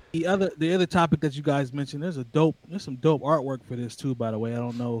the other topic that you guys mentioned, there's some dope artwork for this too. By the way, I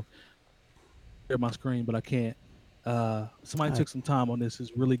don't know. Share my screen, but I can't. Somebody took some time on this.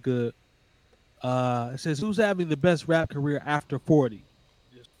 It's really good. It says, who's having the best rap career after 40?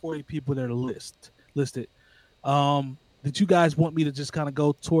 There's 40 people that are listed. Did you guys want me to just kind of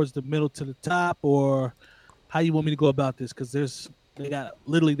go towards the middle to the top, or how you want me to go about this? Because they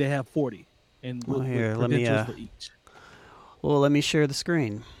have 40, and here, let me for each. Well, let me share the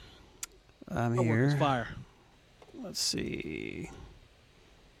screen. I'm here. It's fire. Let's see.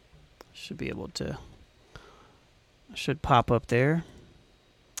 Should be able to. Should pop up there.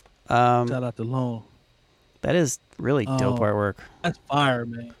 Shout out to Lone. That is really dope artwork. That's fire,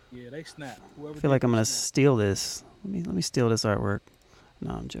 man. Yeah, they snap. I feel like I'm gonna steal this. Let me steal this artwork.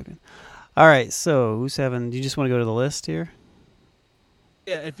 No, I'm joking. All right, so who's having? Do you just want to go to the list here?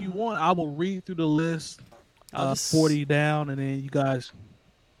 Yeah, if you want, I will read through the list. 40 down, and then you guys.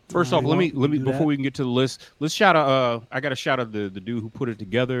 First off, let me before we can get to the list, let's shout out. I got to shout out the dude who put it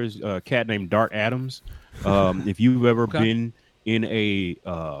together. Is a cat named Dart Adams. If you've ever been in a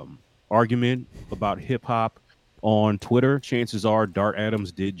argument about hip hop on Twitter, chances are Dart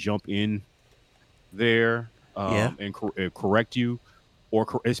Adams did jump in there and correct you, or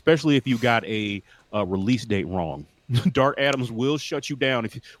especially if you got a release date wrong. Dart Adams will shut you down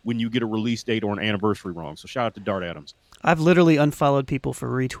when you get a release date or an anniversary wrong. So shout out to Dart Adams. I've literally unfollowed people for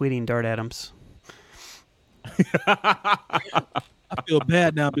retweeting Dart Adams. I feel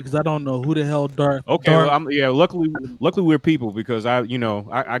bad now because I don't know who the hell Dart. Okay, well, luckily we're people, because I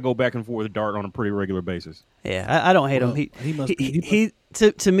go back and forth with Dart on a pretty regular basis. Yeah, I don't hate him. He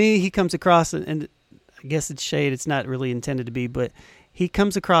to me, he comes across, and I guess it's shade. It's not really intended to be, but he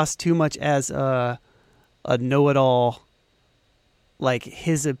comes across too much as a know-it-all. Like,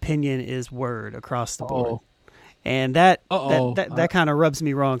 his opinion is word across the board, and that kind of rubs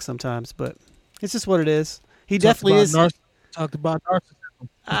me wrong sometimes. But it's just what it is. He definitely is. Talked about narcissism.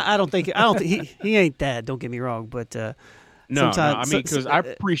 I don't think he ain't that. Don't get me wrong, but no, I mean, because I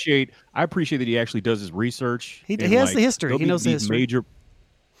appreciate that he actually does his research. He has the history. He knows the history.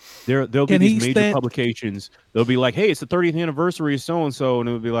 There'll be these major publications. They'll be like, "Hey, it's the 30th anniversary of so and so," and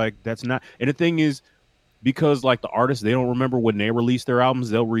it'll be like, "That's not." And the thing is, because like the artists, they don't remember when they released their albums.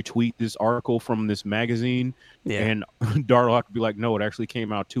 They'll retweet this article from this magazine, and Dart will have to be like, "No, it actually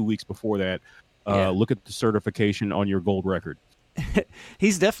came out 2 weeks before that. Look at the certification on your gold record."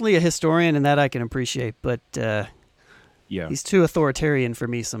 He's definitely a historian, and that I can appreciate, but he's too authoritarian for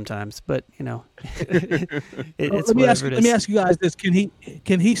me sometimes. But it's let me ask you guys this: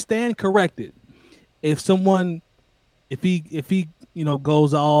 Can he stand corrected if he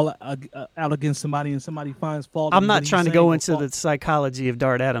goes all out against somebody and somebody finds fault? I'm not trying to go into the psychology of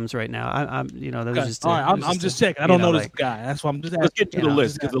Dart Adams right now. I'm just all right. I'm just checking. I don't know this guy. That's why I'm just asking. Let's get to the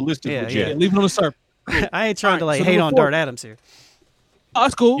list, because the list is legit. Yeah, leave it on the surface. I ain't trying to hate on Dart Adams here. Oh,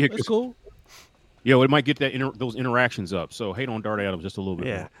 that's cool. That's cool. Yeah, well, it might get those interactions up. So hate on Dart Adams just a little bit.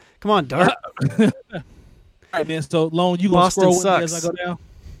 Yeah, come on, Dart. All right, then. So, Lone, you gonna scroll with me as I go down?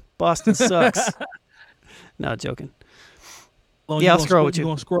 Boston sucks. No, joking. Lone, I'll scroll with you. You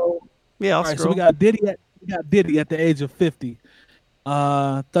gonna scroll? Yeah, I'll scroll. So we got Diddy at the age of 50.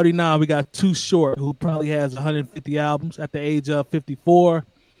 39. We got Too Short, who probably has 150 albums at the age of 54.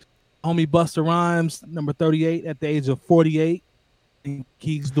 Homie Busta Rhymes, number 38, at the age of 48.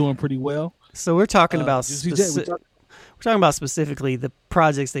 He's doing pretty well. So we're talking about we're talking about specifically the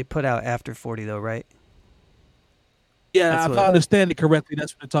projects they put out after 40, though, right? Yeah, if I understand it correctly,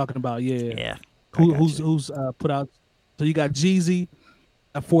 that's what they're talking about. Yeah. Yeah. Who's put out? So you got Jeezy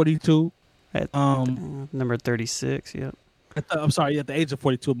at 42. At number 36. Yep. I'm sorry, at the age of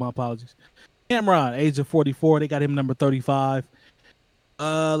 42. My apologies. Cameron, age of 44. They got him number 35.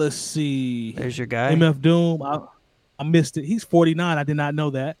 Let's see. There's your guy. MF Doom. I missed it. He's 49. I did not know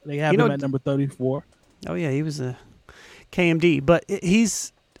that. They have him at number 34. Oh, yeah. He was a KMD. But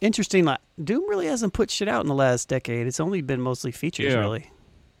he's interesting. Like, Doom really hasn't put shit out in the last decade. It's only been mostly features, really.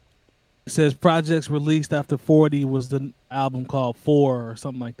 It says projects released after 40 was the album called 4 or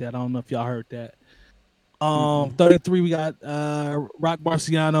something like that. I don't know if y'all heard that. 33, we got Rock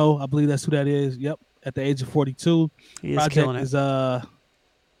Marciano. I believe that's who that is. Yep. At the age of 42. He is killing it.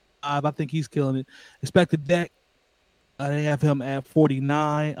 I think he's killing it. Expected Deck. They have him at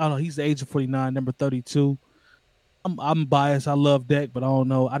 49. Oh no, he's the age of 49, number 32. I'm biased. I love Deck, but I don't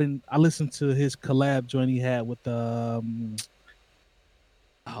know. I listened to his collab joint he had with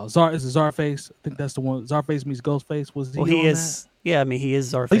Oh, is it Czarface? I think that's the one. Czarface meets Ghostface. Was he? Well, he is. That? Yeah, I mean, he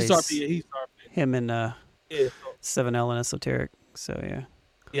is Czarface. He's Czarface. Him and 7L and Esoteric. So yeah.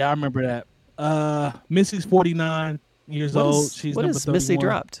 Yeah, I remember that. Missy's 49 years old. She's number 31. Missy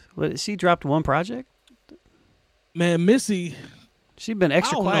dropped? She dropped one project. Man, Missy. She's been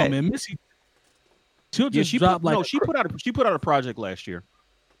extra quiet. Know, man. Missy. She'll just drop she put out a project last year.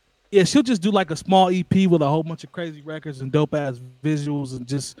 Yeah, she'll just do like a small EP with a whole bunch of crazy records and dope ass visuals and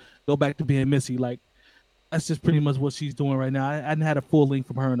just go back to being Missy. Like that's just pretty much what she's doing right now. I hadn't had a full length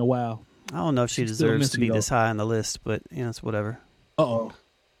from her in a while. I don't know if she deserves to be this high on the list, but it's whatever.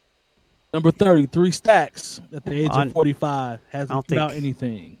 Number 30, 3 Stacks at the age of 45 hasn't put out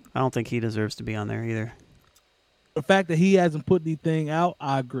anything. I don't think he deserves to be on there either. The fact that he hasn't put anything out,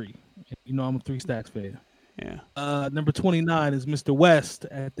 I agree. You know, I'm a 3 Stacks fan. Yeah. Number 29 is Mr. West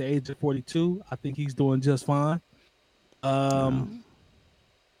at the age of 42. I think he's doing just fine. Let's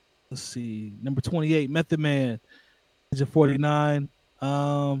see. Number 28, Method Man, age of 49.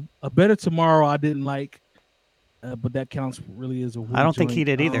 A Better Tomorrow I didn't like, but that counts really as a I don't think he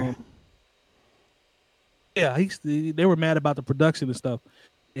did either. Yeah, they were mad about the production and stuff.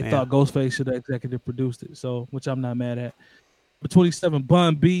 They thought Ghostface should have executive produced it, so which I'm not mad at. Number 27,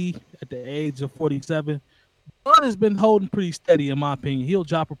 Bun B at the age of 47. Bun has been holding pretty steady, in my opinion. He'll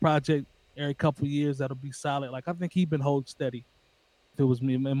drop a project every couple of years that'll be solid. Like I think he's been holding steady. If it was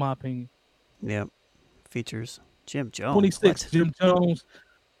me, in my opinion. Yep. Features Jim Jones. 26, Jim Jones.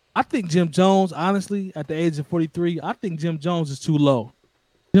 I think Jim Jones, honestly, at the age of 43, I think Jim Jones is too low.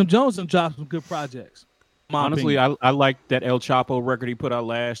 Jim Jones has dropped some good projects. Honestly, I like that El Chapo record he put out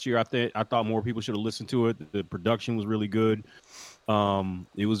last year. I thought more people should have listened to it. The production was really good.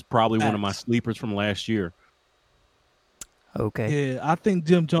 It was probably one of my sleepers from last year. Okay. Yeah, I think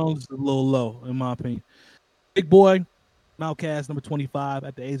Jim Jones is a little low, in my opinion. Big Boy, Outkast, number 25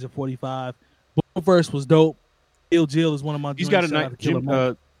 at the age of 45. Verse was dope. Ill Jill is one of my. He's got a nice.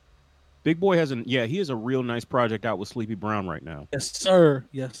 Big Boy he has a real nice project out with Sleepy Brown right now. Yes, sir.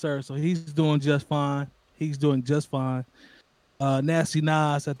 So he's doing just fine. Nasty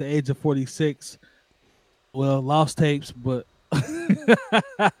Nas at the age of 46. Well, Lost Tapes, but we're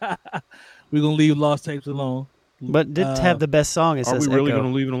gonna leave Lost Tapes alone. But did have the best song. It says Are we really Echo.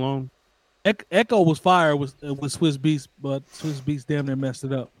 gonna leave it alone? Echo was fire with Swiss Beats, but Swiss Beats damn near messed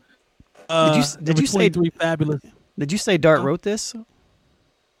it up. Did you say Fabulous? Did you say Dart wrote this?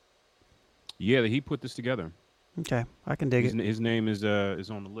 Yeah, he put this together. Okay, I can dig it. His name is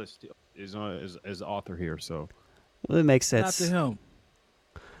on the list. Is as author here, so well, it makes sense. Not to him.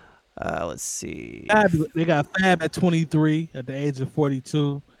 Let's see. They got Fab at 23 at the age of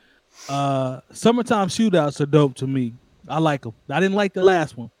 42. Summertime Shootouts are dope to me. I like them. I didn't like the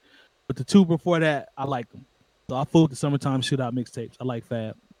last one, but the two before that, I like them. So I fooled the Summertime Shootout mixtapes. I like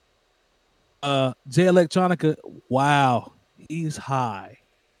Fab. Jay Electronica, wow, he's high.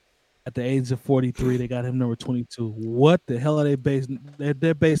 At the age of 43, they got him number 22. What the hell are they basing?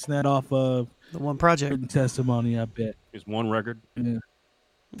 They're basing that off of the one project written testimony. I bet it's one record.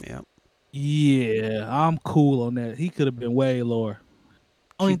 Yeah, I'm cool on that. He could have been way lower.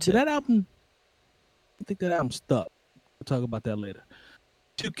 That album, I think that album stuck. We'll talk about that later.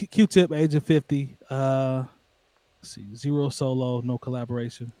 Q-Tip, age of 50. Let's see, 0 solo, no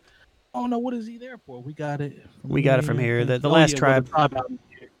collaboration. I don't know what is he there for. We got it. From here. The last Tribe.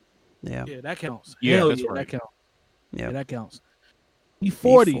 Yeah, that counts. Yeah, that's right. That counts. Yeah, that counts.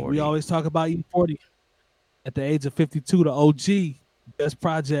 E40. We always talk about E40. At the age of 52, the OG, best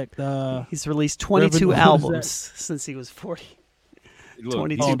project. He's released 22 albums since he was 40. Look,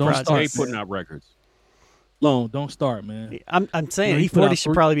 22 projects. Putting out records. Don't start, man. I'm saying E40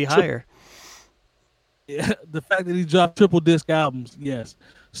 should probably be higher. Yeah, the fact that he dropped triple disc albums, yes.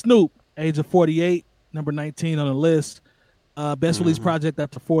 Snoop, age of 48, number 19 on the list. Best release project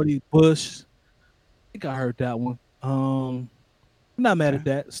after 40, Bush. I think I heard that one. I'm not mad at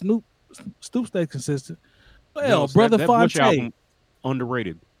that. Snoop stayed consistent. Well, Brother that Fonte. Bush album,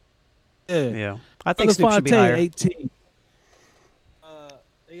 underrated. Yeah. I think Snoop should be higher. 18.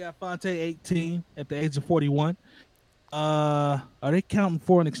 They got Fonte 18 at the age of 41. Are they counting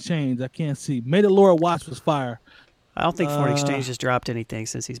Foreign Exchange? I can't see. May the Lord Watch was fire. I don't think Foreign Exchange has dropped anything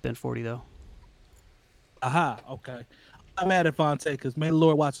since he's been 40, though. Aha, okay. I'm mad at Fonte because May the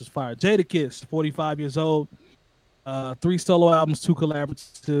Lord Watch was fire. Jadakiss, 45 years old. 3 solo albums, 2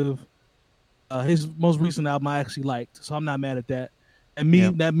 collaborative. His most recent album I actually liked, so I'm not mad at that. And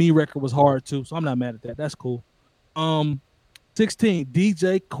that Me record was hard too, so I'm not mad at that. That's cool. 16,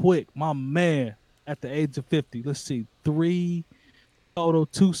 DJ Quick, my man, at the age of 50. Let's see, 3 total,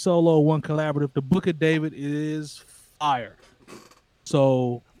 2 solo, 1 collaborative. The Book of David is fire.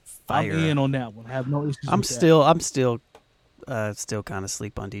 So Fire. I'm in on that one. I have no issues. I'm still kind of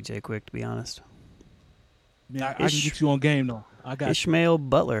sleep on DJ Quick, to be honest. Yeah, I can get you on game though. I got Ishmael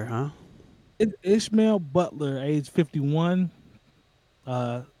Butler, huh? Ishmael Butler, age 51.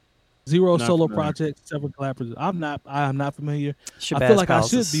 0 solo projects, 7 collaborations. I am not familiar. Shabazz I feel like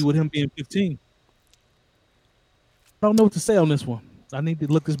Palaces. I should be with him being 15. I don't know what to say on this one. I need to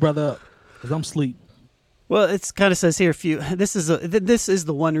look this brother up because I'm asleep. Well, it kind of says here. This is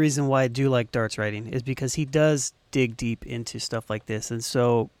the one reason why I do like Darts writing is because he does dig deep into stuff like this, and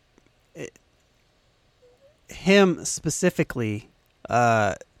so him specifically,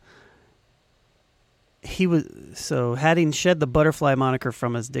 having shed the butterfly moniker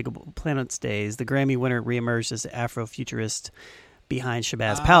from his Diggable Planets days, the Grammy winner reemerged as the Afrofuturist behind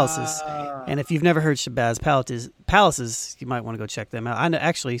Shabazz Palaces. And if you've never heard Shabazz Palaces, you might want to go check them out. I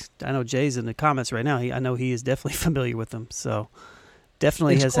know Jay's in the comments right now. I know he is definitely familiar with them. So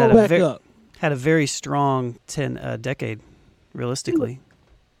definitely has had a very strong decade, realistically.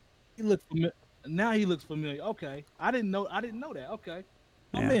 He looked familiar. Now he looks familiar. Okay, I didn't know that. Okay,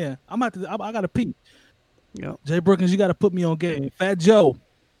 man, I got to peep. Yep. Jay Brookins, you got to put me on game. Fat Joe,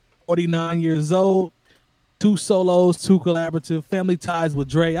 49 years old, 2 solos, 2 collaborative, family ties with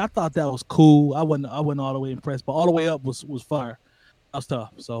Dre. I thought that was cool. I wasn't all the way impressed, but All the Way Up was fire. That was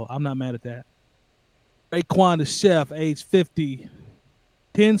tough, so I'm not mad at that. Raekwon the Chef, age 50,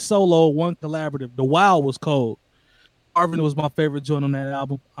 10 solo, 1 collaborative. The Wild was cold. Marvin was my favorite joint on that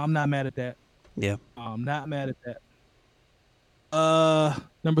album. I'm not mad at that. Yeah. I'm not mad at that.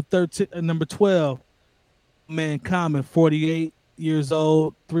 Number 12, man, Common, 48 years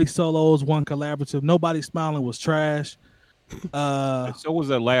old, 3 solos, 1 collaborative. Nobody Smiling was trash. So was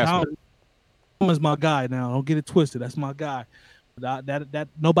that last one. Common's my guy now. Don't get it twisted. That's my guy. That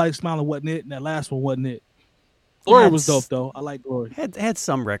Nobody Smiling wasn't it, and that last one wasn't it. Glory was dope though. I like Glory. Had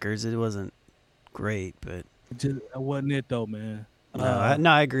some records. It wasn't great, but that wasn't it though, man.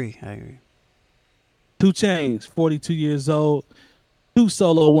 I agree. 2 Chainz, 42 years old, 2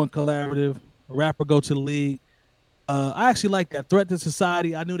 solo, 1 collaborative. A rapper go to the league. I actually like that. Threat to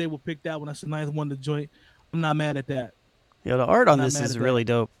Society. I knew they would pick that one. That's a nice one to joint. I'm not mad at that. Yeah, the art on this is really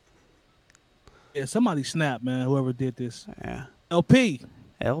dope. Yeah, somebody snapped, man. Whoever did this. Yeah. LP,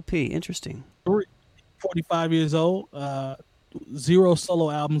 interesting. 45 years old. 0 solo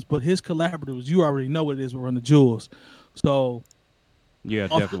albums, but his collaboratives, you already know what it is with Run the Jewels. So, yeah,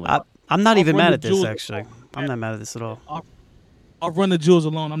 definitely. I'm not even mad at this, actually. I'm not mad at this at all. I'll Run the Jewels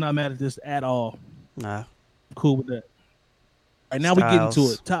alone. I'm not mad at this at all. Nah. I'm cool with that. All right, now we get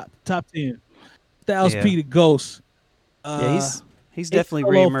into it. Top 10. Styles P the Ghost. He's definitely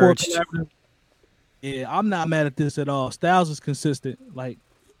reemerged. Yeah, I'm not mad at this at all. Styles is consistent. Like,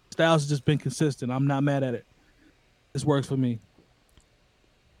 Styles has just been consistent. I'm not mad at it. This works for me.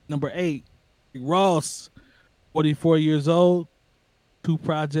 Number 8, Ross, 44 years old, 2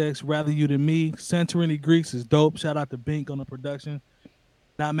 projects, Rather You Than Me. Santorini Greeks is dope. Shout out to Bink on the production.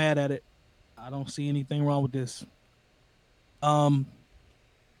 Not mad at it. I don't see anything wrong with this.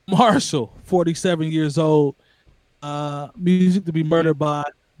 Marshall, 47 years old. Music to Be Murdered By,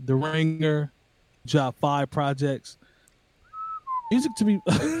 The Ringer, Job 5 projects. Music to Be...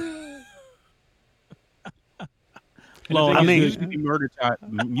 Music to Be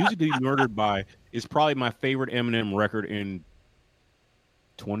Murdered By is probably my favorite Eminem record in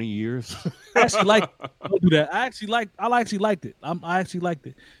 20 years. I actually don't do that. I actually liked it. I actually liked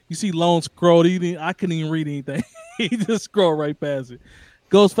it. You see Lone scrolled. I couldn't even read anything. He just scrolled right past it.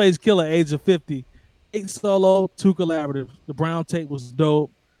 Ghostface Killer, age of 50. 8 solo, 2 collaborative. The Brown Tape was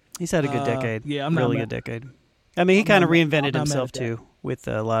dope. He's had a good decade. Yeah, really good decade. I mean, he kind of reinvented himself too with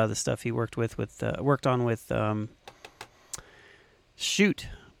a lot of the stuff he worked on with Shoot,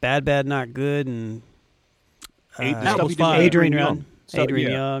 Bad Not Good, and that was fine. Adrian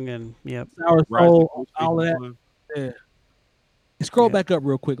Young, and yep. Sour Soul, all of that. Yeah. Scroll back up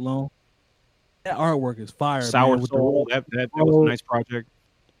real quick, Lone. That artwork is fire. Sour man, Soul, that was a nice project.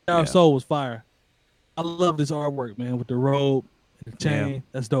 Sour Soul was fire. I love this artwork, man, with the robe and the chain. Yeah.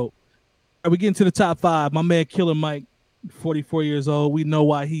 That's dope. All right, we get into the top 5. My man Killer Mike, 44 years old. We know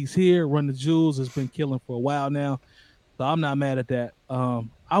why he's here. Run the Jewels has been killing for a while now. So I'm not mad at that.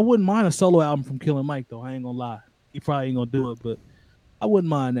 I wouldn't mind a solo album from Killer Mike, though. I ain't going to lie. He probably ain't going to do it, but I wouldn't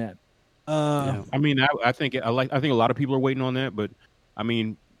mind that. I mean, I think a lot of people are waiting on that, but I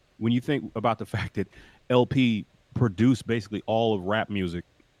mean, when you think about the fact that LP produced basically all of rap music,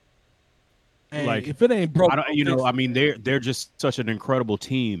 hey, like if it ain't broke, I mean, they're just such an incredible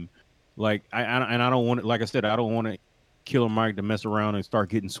team. Like I don't want it. Like I said, I don't want to Killer Mike to mess around and start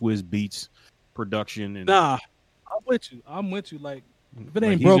getting Swizz Beatz production. And nah, I'm with you. Like If it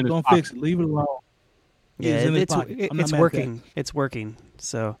ain't broke, don't fix it. Leave it alone. Yeah, it's working. It's working.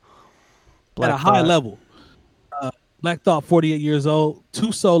 So Black at a high level. Black Thought, 48 years old,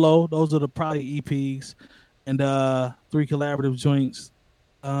 2 solo. Those are the probably EPs, and 3 collaborative joints.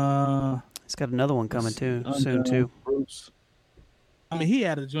 He's got another one coming soon too. Bruce. I mean, he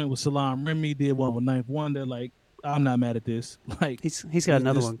had a joint with Salam Remy, did one with Ninth Wonder. Like, I'm not mad at this. Like, he's got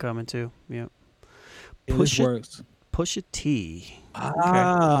another one coming too. Yeah. Pusha T.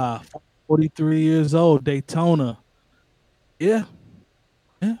 Okay. 43 years old, Daytona. Yeah.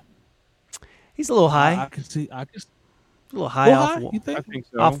 He's a little high. I can see. A little high off. You think? I think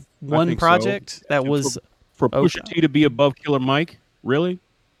so. Off one project that was for Pusha T to be above Killer Mike. Really?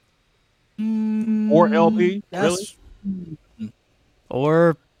 Or LP? Really?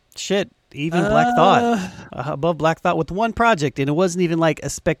 Or shit, even Black Thought above Black Thought with one project, and it wasn't even like a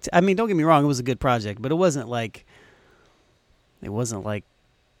I mean, don't get me wrong, it was a good project, but it wasn't like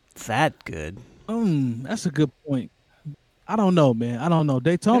that good. That's a good point. I don't know, man. I don't know.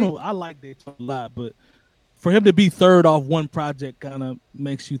 Daytona, I like Daytona a lot, but for him to be third off one project kind of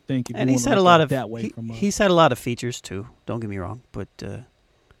makes you think. And he's had a lot of that way. He's had a lot of features too. Don't get me wrong, but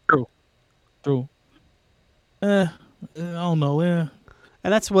true. I don't know. Yeah.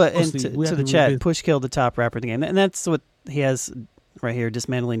 And that's what. And to the chat, Push killed the top rapper in the game, and that's what he has right here,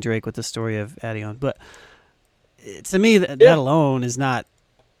 dismantling Drake with the story of Addion. But to me, that alone is not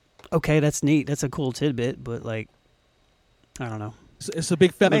okay. That's neat. That's a cool tidbit, but like, I don't know. It's a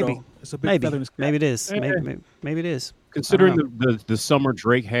big feather. Maybe. Though. It's a big feather. Maybe it is. Maybe it is. Considering the summer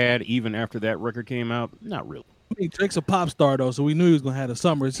Drake had, even after that record came out, not really. I mean, Drake's a pop star though, so we knew he was gonna have a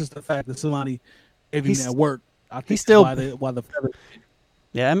summer. It's just the fact that somebody gave him that work. I think he's still why the feather.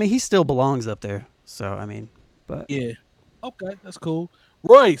 Yeah, I mean, he still belongs up there. So I mean, but yeah, okay, that's cool.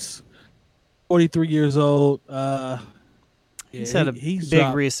 Royce, 43 years old. He's had a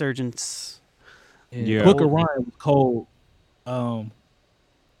big resurgence. Yeah, Book of Ryan was cold. I'm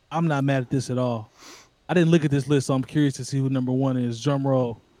not mad at this at all. I didn't look at this list, so I'm curious to see who number one is. Drum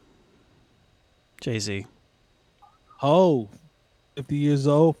roll. Jay-Z. Oh, 50 years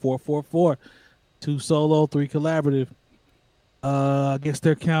old, 444. 2 solo, 3 collaborative. I guess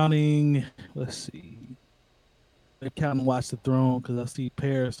they're counting. Let's see. They're counting Watch the Throne because I see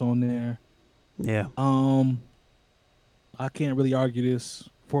Paris on there. Yeah. I can't really argue this.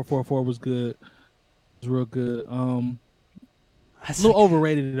 444 was good. It was real good. A little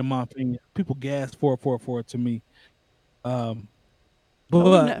overrated in my opinion. People gas 444 to me. But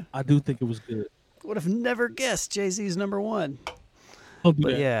I do think it was good. Would have never guessed Jay-Z's number one. Don't do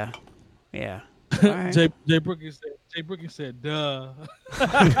but that. Yeah. Right. Jay Brookins said, duh.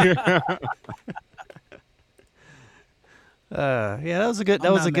 Yeah, that was a good.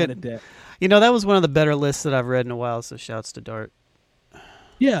 That was a good. You know, that was one of the better lists that I've read in a while. So shouts to Dart.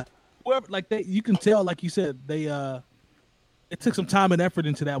 Yeah, whoever, like you can tell, like you said, it took some time and effort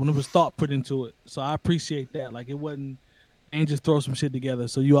into that when it was thought put into it. So I appreciate that. Like it wasn't, ain't just throw some shit together.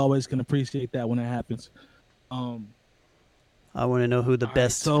 So you always can appreciate that when it happens. I want to know who the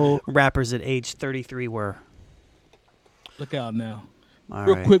best rappers at age 33 were. Look out now.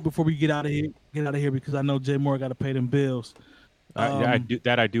 Real quick before we get out of here because I know Jay Moore got to pay them bills. I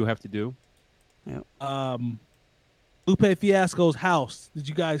do have to do. Yeah. Lupe Fiasco's House. Did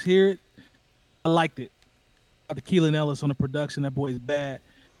you guys hear it? I liked it. Got the Keelan Ellis on the production. That boy is bad.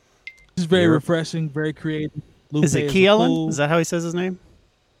 It's very refreshing, very creative. Lupe is it Keelan? Is that how he says his name?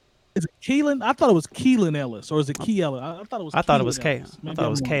 Is it Keelan? I thought it was Keelan Ellis, or is it Key Ellis? I thought it was. I thought it was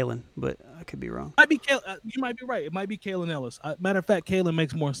Kalen, but I could be wrong. Might be you might be right. It might be Kalen Ellis. Matter of fact, Kalen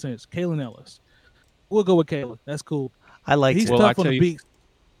makes more sense. Kalen Ellis. We'll go with Kalen. That's cool. I like. He's tough on the beats.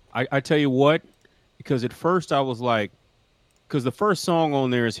 I tell you what, because at first I was like, because the first song on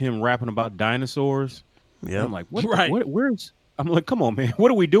there is him rapping about dinosaurs. Yeah, I'm like, what? Right. Where's? I'm like, come on, man.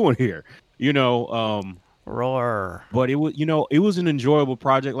 What are we doing here? You know. Roar. But it was an enjoyable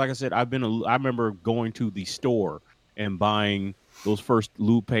project. Like I said, I remember going to the store and buying those first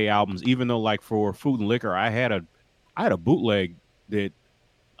Lupe albums, even though like for Food and Liquor, I had a bootleg that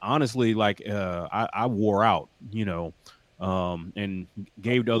honestly, like, I wore out, and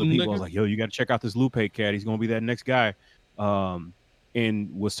gave to other people. I was like, yo, you got to check out this Lupe cat. He's going to be that next guy.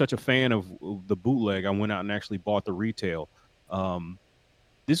 And was such a fan of the bootleg. I went out and actually bought the retail.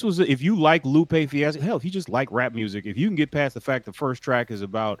 This was, if you like Lupe Fiasco, hell, if you just like rap music, if you can get past the fact the first track is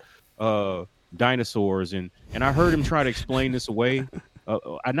about dinosaurs, and I heard him try to explain this away,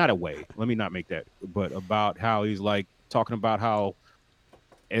 not away, let me not make that, but about how he's like talking about how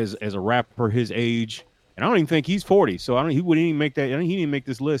as a rapper his age, and I don't even think he's 40, so he wouldn't even make that, he didn't make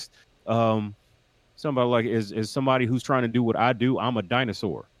this list. something about like is somebody who's trying to do what I do. I'm a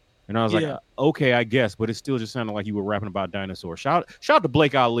dinosaur. And I was like, okay, I guess, but it still just sounded like you were rapping about dinosaurs. Shout out to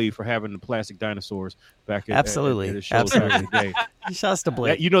Blake Ali for having the plastic dinosaurs back at his shows back in the day. Shouts to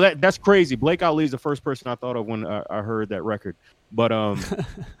Blake. That's crazy. Blake Ali is the first person I thought of when I heard that record. But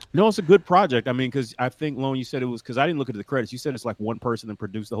it's a good project. I mean, because I think, Lone, you said it was because I didn't look at the credits. You said it's like one person that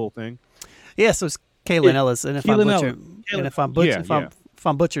produced the whole thing. Yeah, so it's Kalen Ellis, and if I'm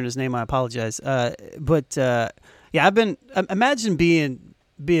butchering his name, I apologize. Imagine being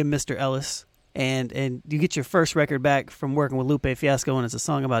Mr. Ellis, and you get your first record back from working with Lupe Fiasco, and it's a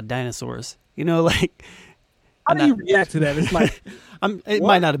song about dinosaurs. Like, how do you react to that? It's like, it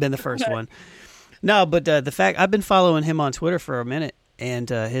might not have been the first one. No, but the fact I've been following him on Twitter for a minute, and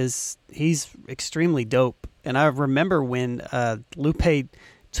he's extremely dope. And I remember when Lupe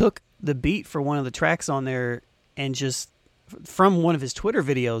took the beat for one of the tracks on there and just from one of his Twitter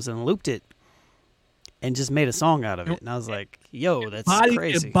videos and looped it and just made a song out of it. And I was like, yo, that's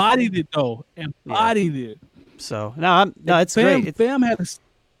crazy. Embodied it, though. Embodied it. So, it's great. Fam had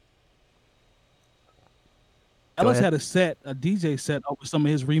Ellis had a DJ set over some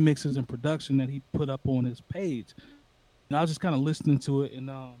of his remixes and production that he put up on his page. And I was just kind of listening to it,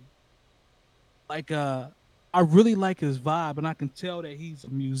 and I really like his vibe, and I can tell that he's a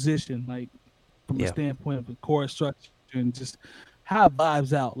musician, like from the standpoint of the chorus structure and just how it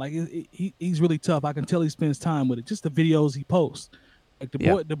vibes out. Like he's really tough. I can tell he spends time with it. Just the videos he posts, like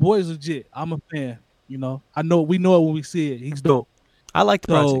the boy is legit. I'm a fan. We know it when we see it. He's dope. I like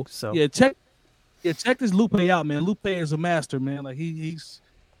the project. So check this Lupe out, man. Lupe is a master, man. Like he's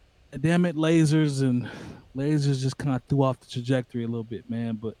damn it, Lasers just kind of threw off the trajectory a little bit,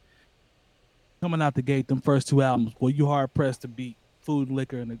 man. But coming out the gate, them first two albums, boy, you hard pressed to beat Food,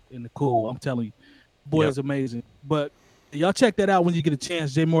 Liquor, and the Cool. I'm telling you, boy, is amazing. But y'all check that out when you get a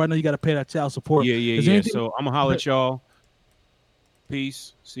chance. J Moore, I know you got to pay that child support. Yeah. So I'm gonna holler at y'all.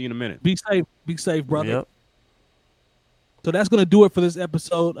 Peace. See you in a minute. Be safe, brother. Yep. So that's going to do it for this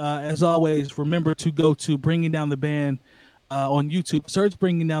episode. As always, remember to go to Bringing Down the Band on YouTube. Search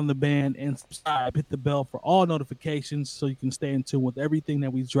Bringing Down the Band and subscribe. Hit the bell for all notifications so you can stay in tune with everything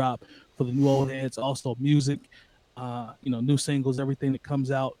that we drop for the new old heads. Also music, new singles, everything that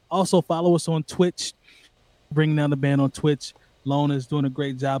comes out. Also follow us on Twitch. Bringing Down the Band on Twitch. Lona is doing a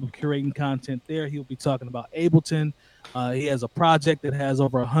great job of curating content there. He'll be talking about Ableton. He has a project that has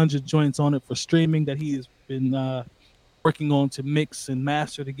over 100 joints on it for streaming that he has been working on to mix and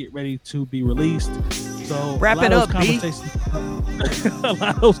master to get ready to be released. So wrap it up, a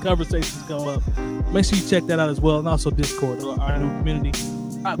lot of those conversations come up. Make sure you check that out as well, and also Discord, our new community.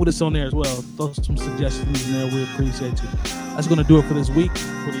 Rock with us on there as well. Throw some suggestions in there. We appreciate you. That's going to do it for this week.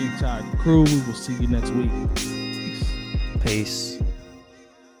 For the entire crew, we will see you next week. Peace.